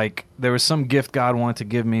 or like there was some gift God wanted to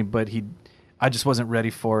give me, but I just wasn't ready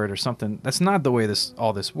for it or something. That's not the way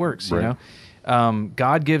all this works, right.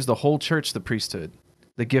 God gives the whole church the priesthood,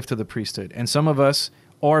 the gift of the priesthood. And some of us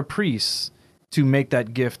are priests to make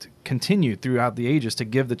that gift continue throughout the ages, to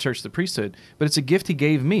give the church the priesthood. But it's a gift he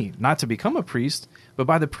gave me, not to become a priest, but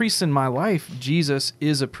by the priests in my life, Jesus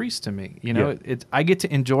is a priest to me. I get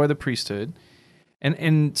to enjoy the priesthood.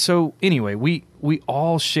 And so anyway, we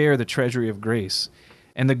all share the treasury of grace.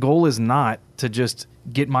 And the goal is not to just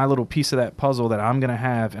get my little piece of that puzzle that I'm going to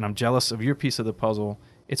have, and I'm jealous of your piece of the puzzle.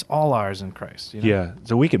 It's all ours in Christ. Yeah,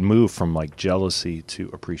 so we can move from, like, jealousy to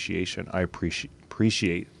appreciation. I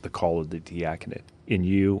appreciate the call of the diaconate in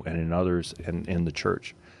you and in others and in the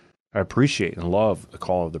church. I appreciate and love the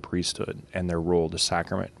call of the priesthood and their role, the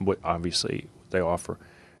sacrament, what obviously they offer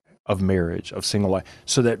of marriage, of single life,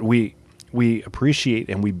 so that we appreciate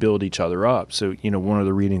and we build each other up. So, one of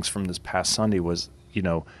the readings from this past Sunday was,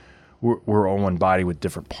 we're all one body with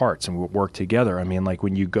different parts and we work together. I mean, like,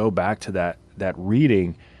 when you go back to that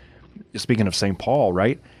reading, speaking of St. Paul,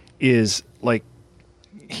 right, is like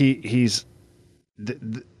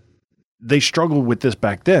they struggled with this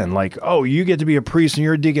back then. Like, oh, you get to be a priest and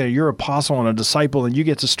you're a deacon and you're an apostle and a disciple and you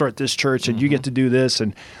get to start this church and you get to do this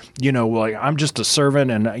and, like, I'm just a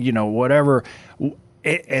servant and, whatever.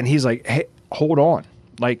 And he's like, hey, hold on.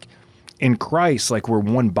 Like, in Christ, like, we're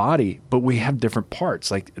one body, but we have different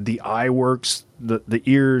parts. Like, the eye works, the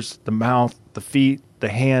ears, the mouth, the feet, the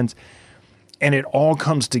hands, and it all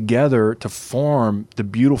comes together to form the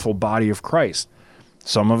beautiful body of Christ.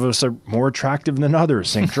 Some of us are more attractive than others,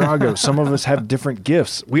 St. Drago. Some of us have different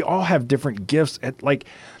gifts. We all have different gifts. Like,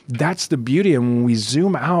 that's the beauty. And when we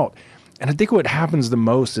zoom out, and I think what happens the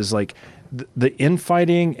most is, like, the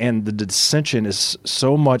infighting and the dissension is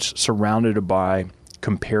so much surrounded by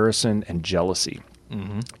comparison and jealousy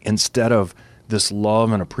instead of this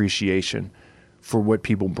love and appreciation for what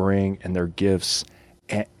people bring and their gifts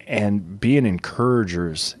and being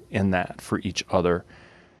encouragers in that for each other.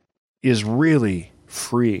 is really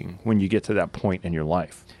freeing when you get to that point in your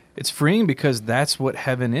life. It's freeing because that's what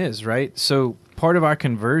heaven is, right? So part of our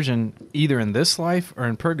conversion, either in this life or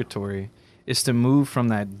in purgatory, is to move from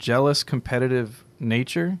that jealous, competitive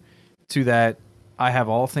nature to that I have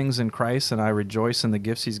all things in Christ and I rejoice in the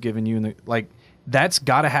gifts he's given you. And that's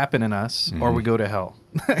got to happen in us or we go to hell.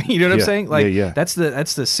 You know what I'm saying? That's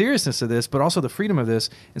the seriousness of this, but also the freedom of this.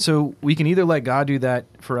 And so we can either let God do that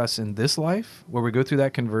for us in this life where we go through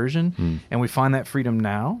that conversion and we find that freedom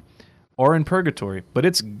now, or in purgatory. But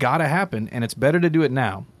it's got to happen, and it's better to do it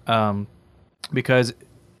now because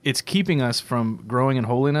it's keeping us from growing in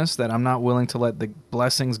holiness, that I'm not willing to let the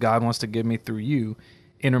blessings God wants to give me through you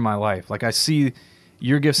enter my life. Like I see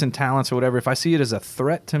your gifts and talents or whatever, if I see it as a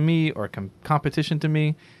threat to me or competition to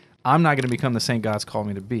me, I'm not going to become the saint God's called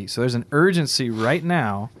me to be. So there's an urgency right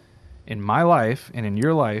now in my life and in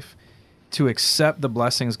your life to accept the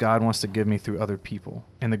blessings God wants to give me through other people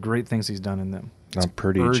and the great things he's done in them. I'm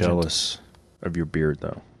pretty jealous of your beard,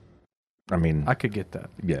 though. I mean, I could get that.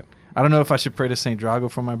 Yeah. I don't know if I should pray to St. Drago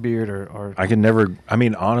for my beard or I can never, I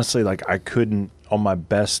mean, honestly, like I couldn't on my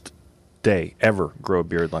best day ever grow a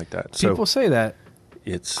beard like that. So people say that.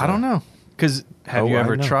 It's I don't know. Because have you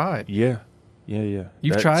ever tried? Yeah.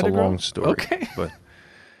 You've tried to grow? It's a long story. Okay. But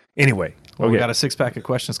anyway. Well, we got a 6-pack of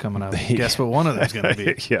questions coming up. Guess what one of them's going to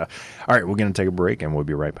be? Yeah. All right, we're going to take a break and we'll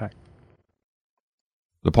be right back.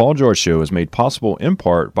 The Paul George Show is made possible in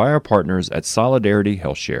part by our partners at Solidarity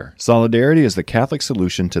HealthShare. Solidarity is the Catholic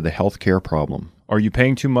solution to the healthcare problem. Are you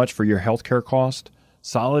paying too much for your healthcare cost?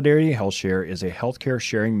 Solidarity HealthShare is a healthcare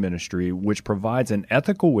sharing ministry which provides an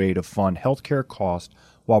ethical way to fund healthcare costs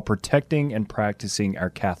while protecting and practicing our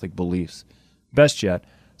Catholic beliefs. Best yet,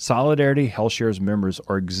 Solidarity HealthShare's members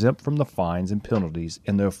are exempt from the fines and penalties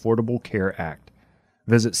in the Affordable Care Act.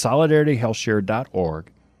 Visit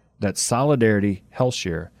solidarityhealthshare.org. That's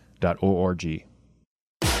solidarityhealthshare.org.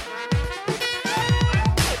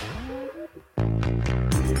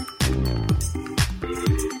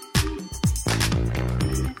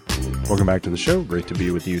 Welcome back to the show. Great to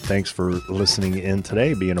be with you. Thanks for listening in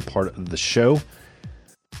today, being a part of the show.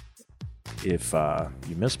 If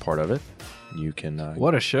you missed part of it, you can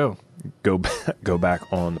what a show. Go back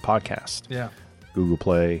on the podcast. Yeah. Google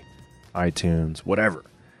Play, iTunes, whatever,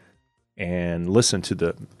 and listen to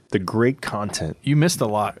the great content. You missed a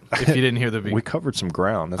lot if you didn't hear the beat. We covered some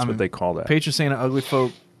ground. That's what they call that. Patron Saint of Ugly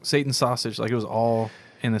Folk, Satan Sausage, like it was all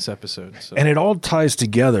in this episode. So. And it all ties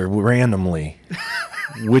together randomly,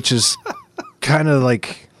 which is kind of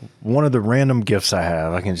like one of the random gifts I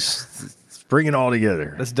have. I can just bring it all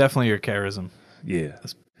together. That's definitely your charism. Yeah.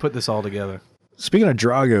 Let's put this all together. Speaking of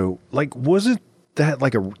Drago, like, wasn't that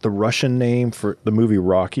like the Russian name for the movie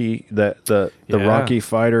Rocky? That the Rocky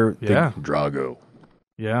fighter? Yeah. Drago.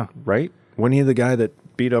 Yeah. Right? Wasn't he the guy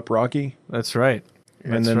that beat up Rocky? That's right.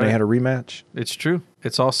 And then they had a rematch? It's true.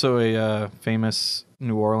 It's also a famous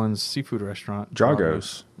New Orleans seafood restaurant.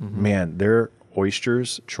 Drago's. Mm-hmm. Man, their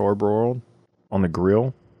oysters charbroiled on the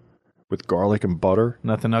grill with garlic and butter.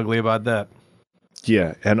 Nothing ugly about that.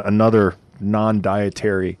 Yeah, and another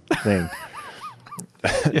non-dietary thing.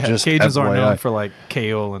 Yeah, just Cajuns FYI. aren't known for like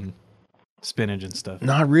kale and spinach and stuff.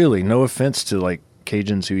 Not really. No offense to like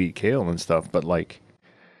Cajuns who eat kale and stuff, but like,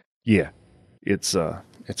 yeah, it's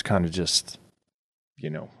kind of just,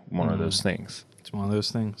 one of those things. It's one of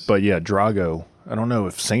those things. But yeah, Drago. I don't know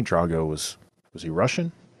if Saint Drago was he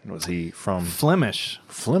Russian? Was he from Flemish?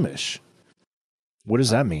 Flemish. What does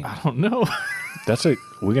that mean? I don't know.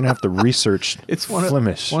 We're gonna have to research. It's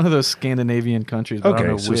Flemish. One of those Scandinavian countries. But I don't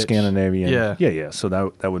know so which. Scandinavian. Yeah. So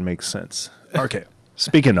that would make sense. Okay.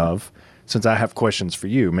 Speaking of, since I have questions for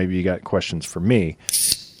you, maybe you got questions for me.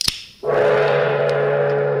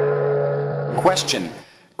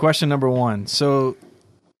 Question number 1. So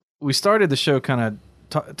we started the show kind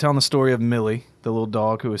of telling the story of Millie, the little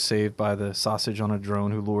dog who was saved by the sausage on a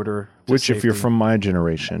drone who lured her to Which, if you're safety. from my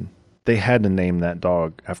generation, they had to name that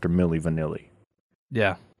dog after Milli Vanilli.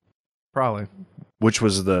 Yeah, probably. Which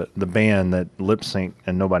was the band that lip synced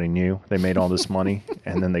and nobody knew. They made all this money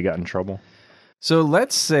and then they got in trouble. So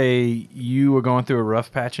let's say you were going through a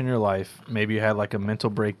rough patch in your life. Maybe you had like a mental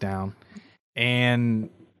breakdown and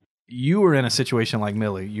you were in a situation like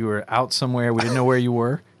Millie. You were out somewhere. We didn't know where you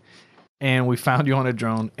were. And we found you on a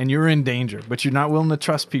drone and you're in danger, but you're not willing to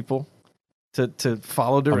trust people to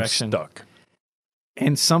follow direction. I'm stuck.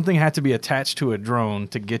 And something had to be attached to a drone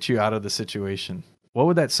to get you out of the situation. What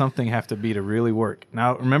would that something have to be to really work?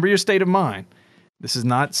 Now, remember your state of mind. This is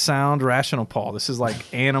not sound rational, Paul. This is like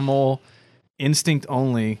animal instinct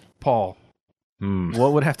only, Paul.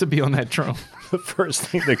 What would have to be on that drone? The first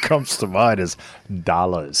thing that comes to mind is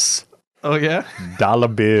dollars. Oh yeah, dollar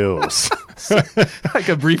bills. like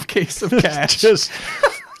a briefcase of cash.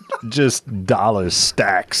 just dollars,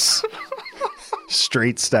 stacks,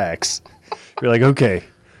 straight stacks. You're like, okay,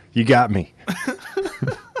 you got me.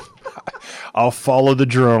 I'll follow the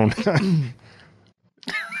drone.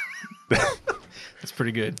 That's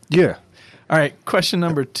pretty good. Yeah. All right, question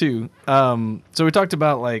number 2. So we talked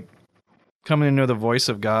about like coming to know the voice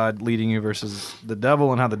of God leading you versus the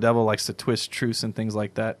devil, and how the devil likes to twist truths and things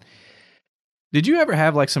like that. Did you ever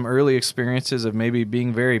have like some early experiences of maybe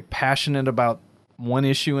being very passionate about one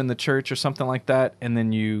issue in the church or something like that, and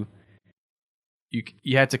then you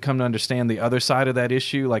had to come to understand the other side of that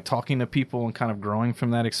issue, like talking to people and kind of growing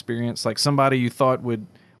from that experience? Like somebody you thought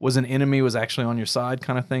was an enemy was actually on your side,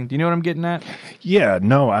 kind of thing. Do you know what I'm getting at? Yeah,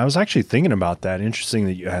 no, I was actually thinking about that. Interesting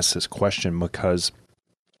that you asked this question, because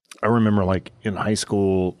I remember like in high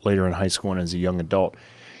school, later in high school and as a young adult,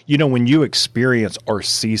 you know, when you experience or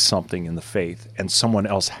see something in the faith and someone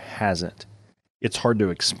else hasn't, it's hard to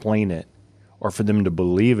explain it or for them to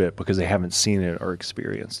believe it because they haven't seen it or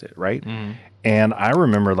experienced it, right? Mm-hmm. And I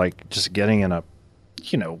remember like just getting in a,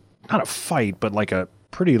 you know, not a fight, but like a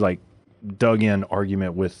pretty like dug in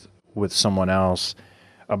argument with someone else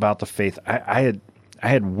about the faith. I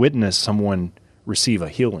had witnessed someone receive a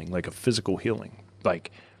healing, like a physical healing.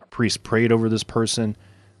 Like a priest prayed over this person,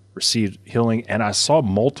 received healing, and I saw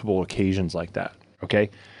multiple occasions like that.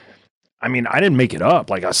 Okay. I mean, I didn't make it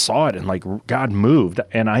up. Like I saw it and like God moved,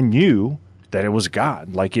 and I knew that it was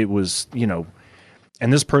God. Like it was, you know,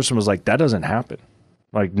 and this person was like, that doesn't happen.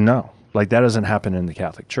 Like, no, like that doesn't happen in the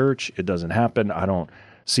Catholic Church. It doesn't happen. I don't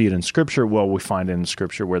see it in Scripture. Well, we find it in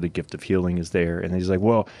Scripture where the gift of healing is there. And he's like,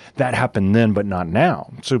 well, that happened then, but not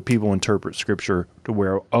now. So people interpret Scripture to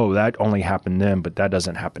where, oh, that only happened then, but that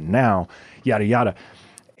doesn't happen now, yada, yada.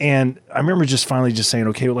 And I remember just finally just saying,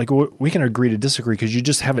 okay, like we can agree to disagree because you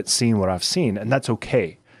just haven't seen what I've seen, and that's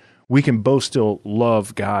okay. We can both still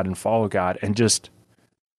love God and follow God and just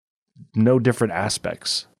know different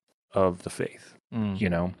aspects of the faith, you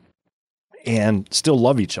know, and still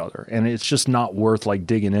love each other. And it's just not worth like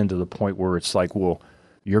digging into the point where it's like, well,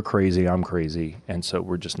 you're crazy, I'm crazy, and so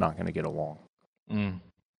we're just not going to get along.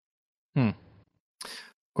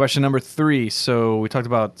 Question number 3. So we talked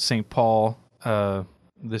about St. Paul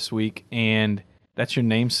this week, and that's your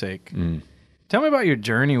namesake. Tell me about your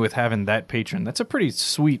journey with having that patron. That's a pretty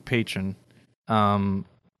sweet patron.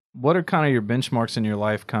 What are kind of your benchmarks in your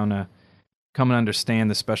life, kind of come and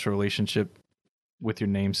understand the special relationship with your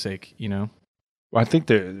namesake, you know? Well, I think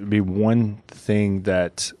there would be one thing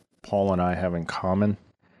that Paul and I have in common,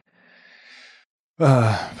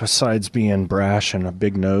 besides being brash and a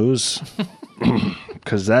big nose,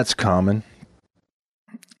 because that's common,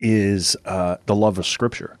 is the love of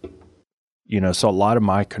Scripture. You know, so a lot of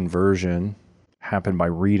my conversion happened by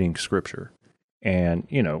reading Scripture. And,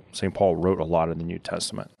 you know, St. Paul wrote a lot of the New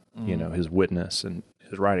Testament, you know, his witness and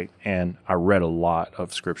his writing. And I read a lot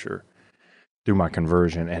of Scripture through my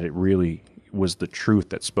conversion, and it really was the truth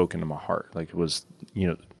that spoke into my heart. Like it was, you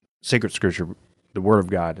know, sacred Scripture, the Word of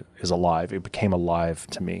God is alive. It became alive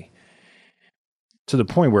to me, to the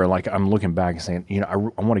point where like I'm looking back and saying, you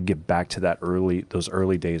know, I want to get back to those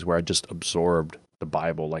early days where I just absorbed the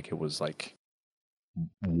Bible like it was like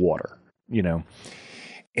water, you know.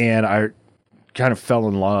 And I kind of fell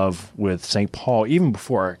in love with St. Paul even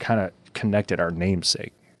before I kind of connected our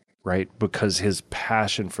namesake, right? Because his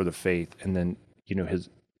passion for the faith, and then, you know,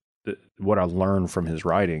 what I learned from his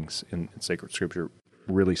writings in sacred Scripture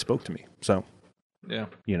really spoke to me. So, yeah,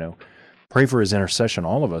 you know, pray for his intercession,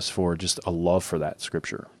 all of us, for just a love for that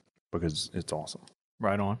Scripture, because it's awesome.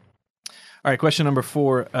 Right on. All right, question number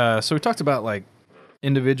 4. So we talked about like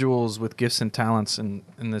individuals with gifts and talents, and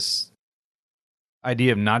this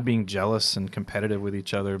idea of not being jealous and competitive with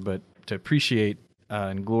each other, but to appreciate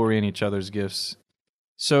and glory in each other's gifts.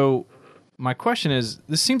 So my question is,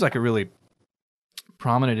 this seems like a really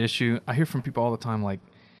prominent issue. I hear from people all the time, like,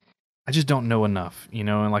 I just don't know enough, you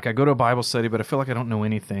know, and like I go to a Bible study, but I feel like I don't know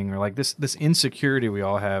anything, or like this insecurity we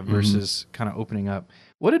all have versus kind of opening up.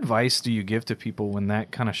 What advice do you give to people when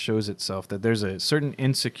that kind of shows itself, that there's a certain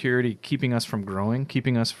insecurity keeping us from growing,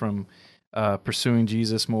 keeping us from pursuing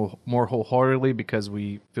Jesus more wholeheartedly because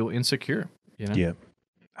we feel insecure, you know? Yeah.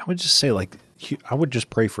 I would just say, like, I would just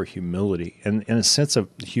pray for humility, and in a sense of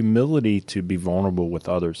humility to be vulnerable with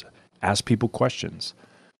others. Ask people questions.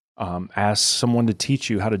 Ask someone to teach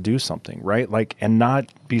you how to do something, right? Like, and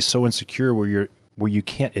not be so insecure where you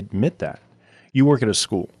can't admit that. You work at a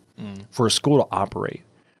school. For a school to operate,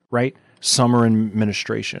 right? Some are in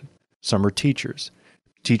administration. Some are teachers.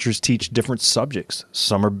 Teachers teach different subjects.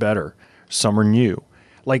 Some are better. Some are new.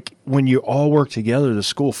 like when you all work together, the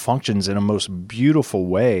school functions in a most beautiful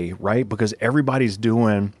way, right? Because everybody's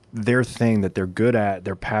doing their thing that they're good at,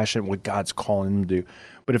 they're passionate, what God's calling them to do.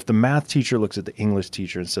 But if the math teacher looks at the English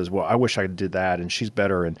teacher and says, well, I wish I did that, and she's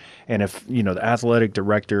better. And if, the athletic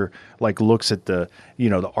director like looks at the,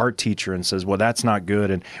 the art teacher and says, well, that's not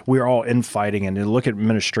good. And we're all infighting, and you look at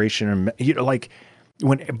administration and,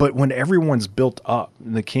 when everyone's built up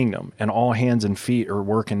in the kingdom and all hands and feet are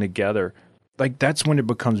working together, like that's when it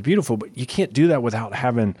becomes beautiful. But you can't do that without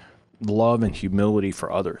having love and humility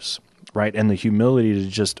for others, right? And the humility to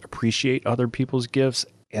just appreciate other people's gifts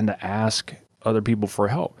and to ask other people for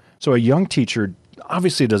help. So a young teacher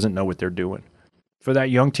obviously doesn't know what they're doing. For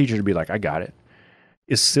that young teacher to be like, I got it,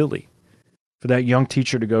 is silly. For that young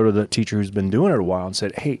teacher to go to the teacher who's been doing it a while and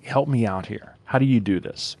said, hey, help me out here. How do you do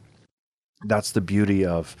this? That's the beauty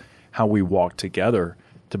of how we walk together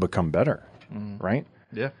to become better, right?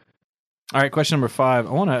 Yeah. All right, question number 5.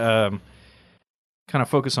 I want to kind of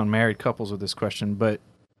focus on married couples with this question, but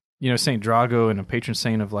Saint Drago and a patron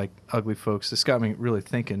saint of like ugly folks, this got me really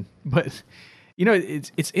thinking. But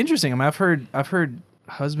it's interesting. I mean, I've heard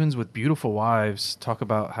husbands with beautiful wives talk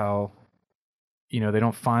about how they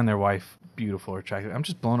don't find their wife beautiful or attractive. I'm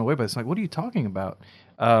just blown away by this. Like, what are you talking about?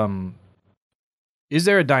 Is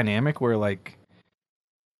there a dynamic where like,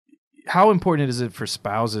 how important is it for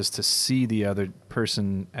spouses to see the other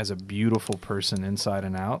person as a beautiful person inside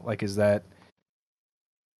and out? Like,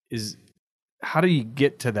 how do you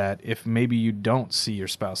get to that if maybe you don't see your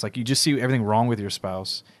spouse? Like, you just see everything wrong with your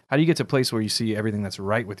spouse. How do you get to a place where you see everything that's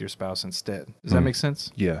right with your spouse instead? Does that make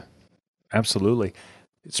sense? Yeah, absolutely.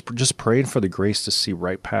 It's just praying for the grace to see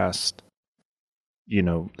right past,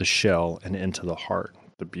 the shell and into the heart,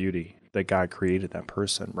 the beauty that God created that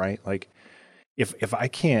person, right? Like, if I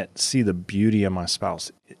can't see the beauty of my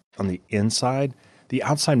spouse on the inside, the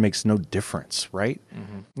outside makes no difference, right?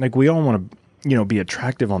 Mm-hmm. Like, we all want to, be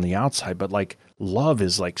attractive on the outside, but like love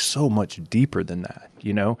is like so much deeper than that,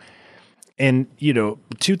 And,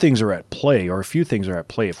 two things are at play, or a few things are at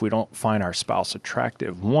play if we don't find our spouse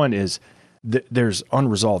attractive. One is there's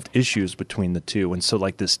unresolved issues between the two. And so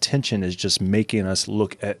like this tension is just making us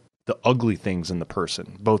look at the ugly things in the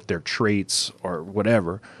person, both their traits or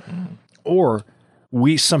whatever. Or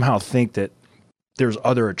we somehow think that there's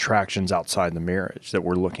other attractions outside the marriage that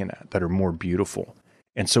we're looking at that are more beautiful.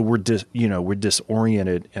 And so we're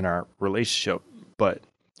disoriented in our relationship, but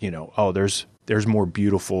there's more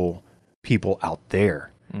beautiful people out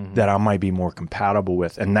there that I might be more compatible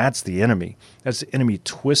with. And that's the enemy. That's the enemy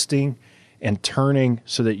twisting and turning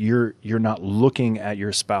so that you're not looking at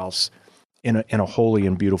your spouse in a holy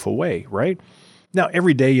and beautiful way, right? Now,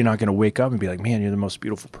 every day you're not going to wake up and be like, man, you're the most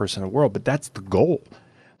beautiful person in the world, but that's the goal.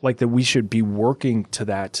 Like, that we should be working to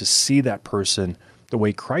that, to see that person the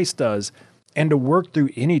way Christ does, and to work through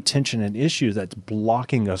any tension and issues that's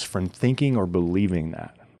blocking us from thinking or believing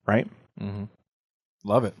that, right? Mm-hmm.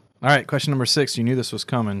 Love it. All right, question number 6. You knew this was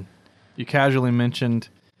coming. You casually mentioned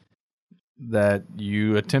that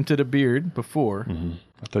you attempted a beard before. Mm-hmm.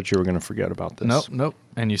 I thought you were going to forget about this. Nope.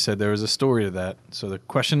 And you said there was a story to that. So the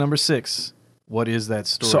question number 6, what is that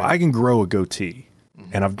story? So I can grow a goatee,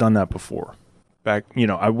 and I've done that before. Back,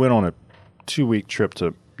 I went on a 2-week trip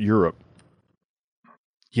to Europe,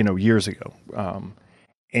 years ago,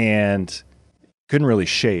 and couldn't really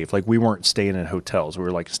shave. Like, we weren't staying in hotels. We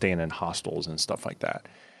were like staying in hostels and stuff like that.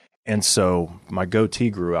 And so my goatee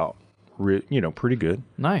grew out, pretty good.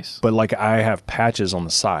 Nice. But like, I have patches on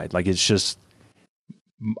the side. Like, it's just,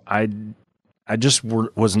 I just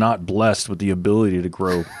was not blessed with the ability to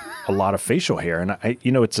grow a lot of facial hair. And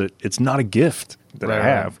it's not a gift that I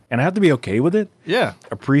have. And I have to be okay with it. Yeah.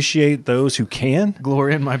 Appreciate those who can.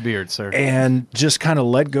 Glory in my beard, sir. And just kind of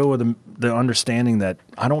let go of the understanding that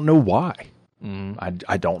I don't know why.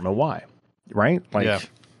 I don't know why. Right?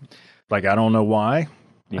 Like, I don't know why.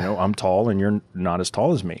 I'm tall and you're not as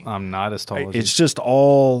tall as me. I'm not as tall as you. It's just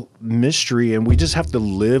all mystery, and we just have to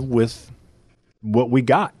live with what we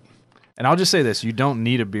got. And I'll just say this, you don't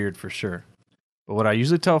need a beard for sure. But what I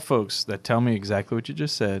usually tell folks that tell me exactly what you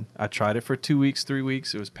just said, I tried it for 2 weeks, 3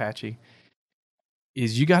 weeks, it was patchy,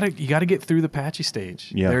 is you gotta get through the patchy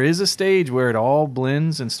stage. Yeah. There is a stage where it all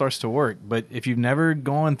blends and starts to work. But if you've never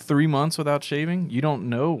gone 3 months without shaving, you don't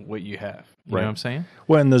know what you have. You know what I'm saying?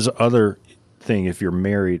 Well, and there's other thing if you're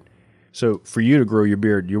married. So for you to grow your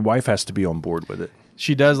beard, your wife has to be on board with it.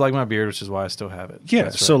 She does like my beard, which is why I still have it. Yeah.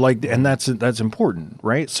 That's so right. like, and that's important,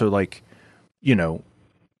 right? So like,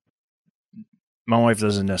 my wife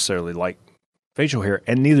doesn't necessarily like facial hair,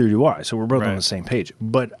 and neither do I. So we're both on the same page.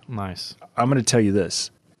 But nice. I'm going to tell you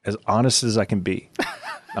this, as honest as I can be.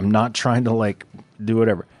 I'm not trying to like do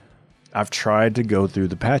whatever. I've tried to go through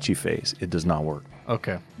the patchy phase. It does not work.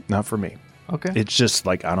 Okay. Not for me. Okay. It's just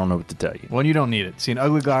like, I don't know what to tell you. Well, you don't need it. See, an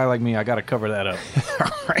ugly guy like me, I got to cover that up.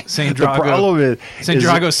 Right. St. The problem St. is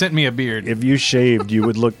Drago sent me a beard. if you shaved, you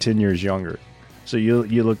would look 10 years younger. So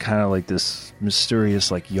you look kind of like this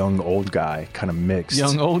mysterious, like young old guy, kind of mixed.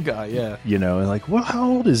 Young old guy, yeah. You know, and like, well, how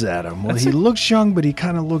old is Adam? Well, he looks young, but he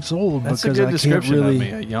kind of looks old That's a because good I can't description really of me,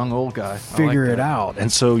 a young old guy. figure it out.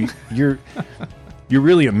 And so you're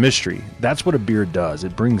really a mystery. That's what a beard does.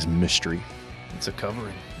 It brings mystery. It's a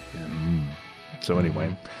covering. So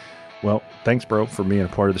anyway, well, thanks, bro, for being a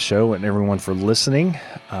part of the show, and everyone for listening.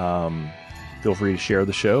 Feel free to share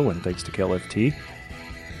the show, and thanks to KLFT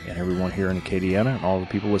and everyone here in Acadiana and all the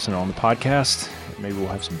people listening on the podcast. Maybe we'll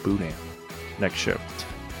have some boudin next show.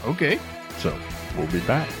 Okay. So we'll be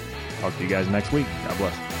back. Talk to you guys next week. God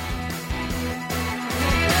bless.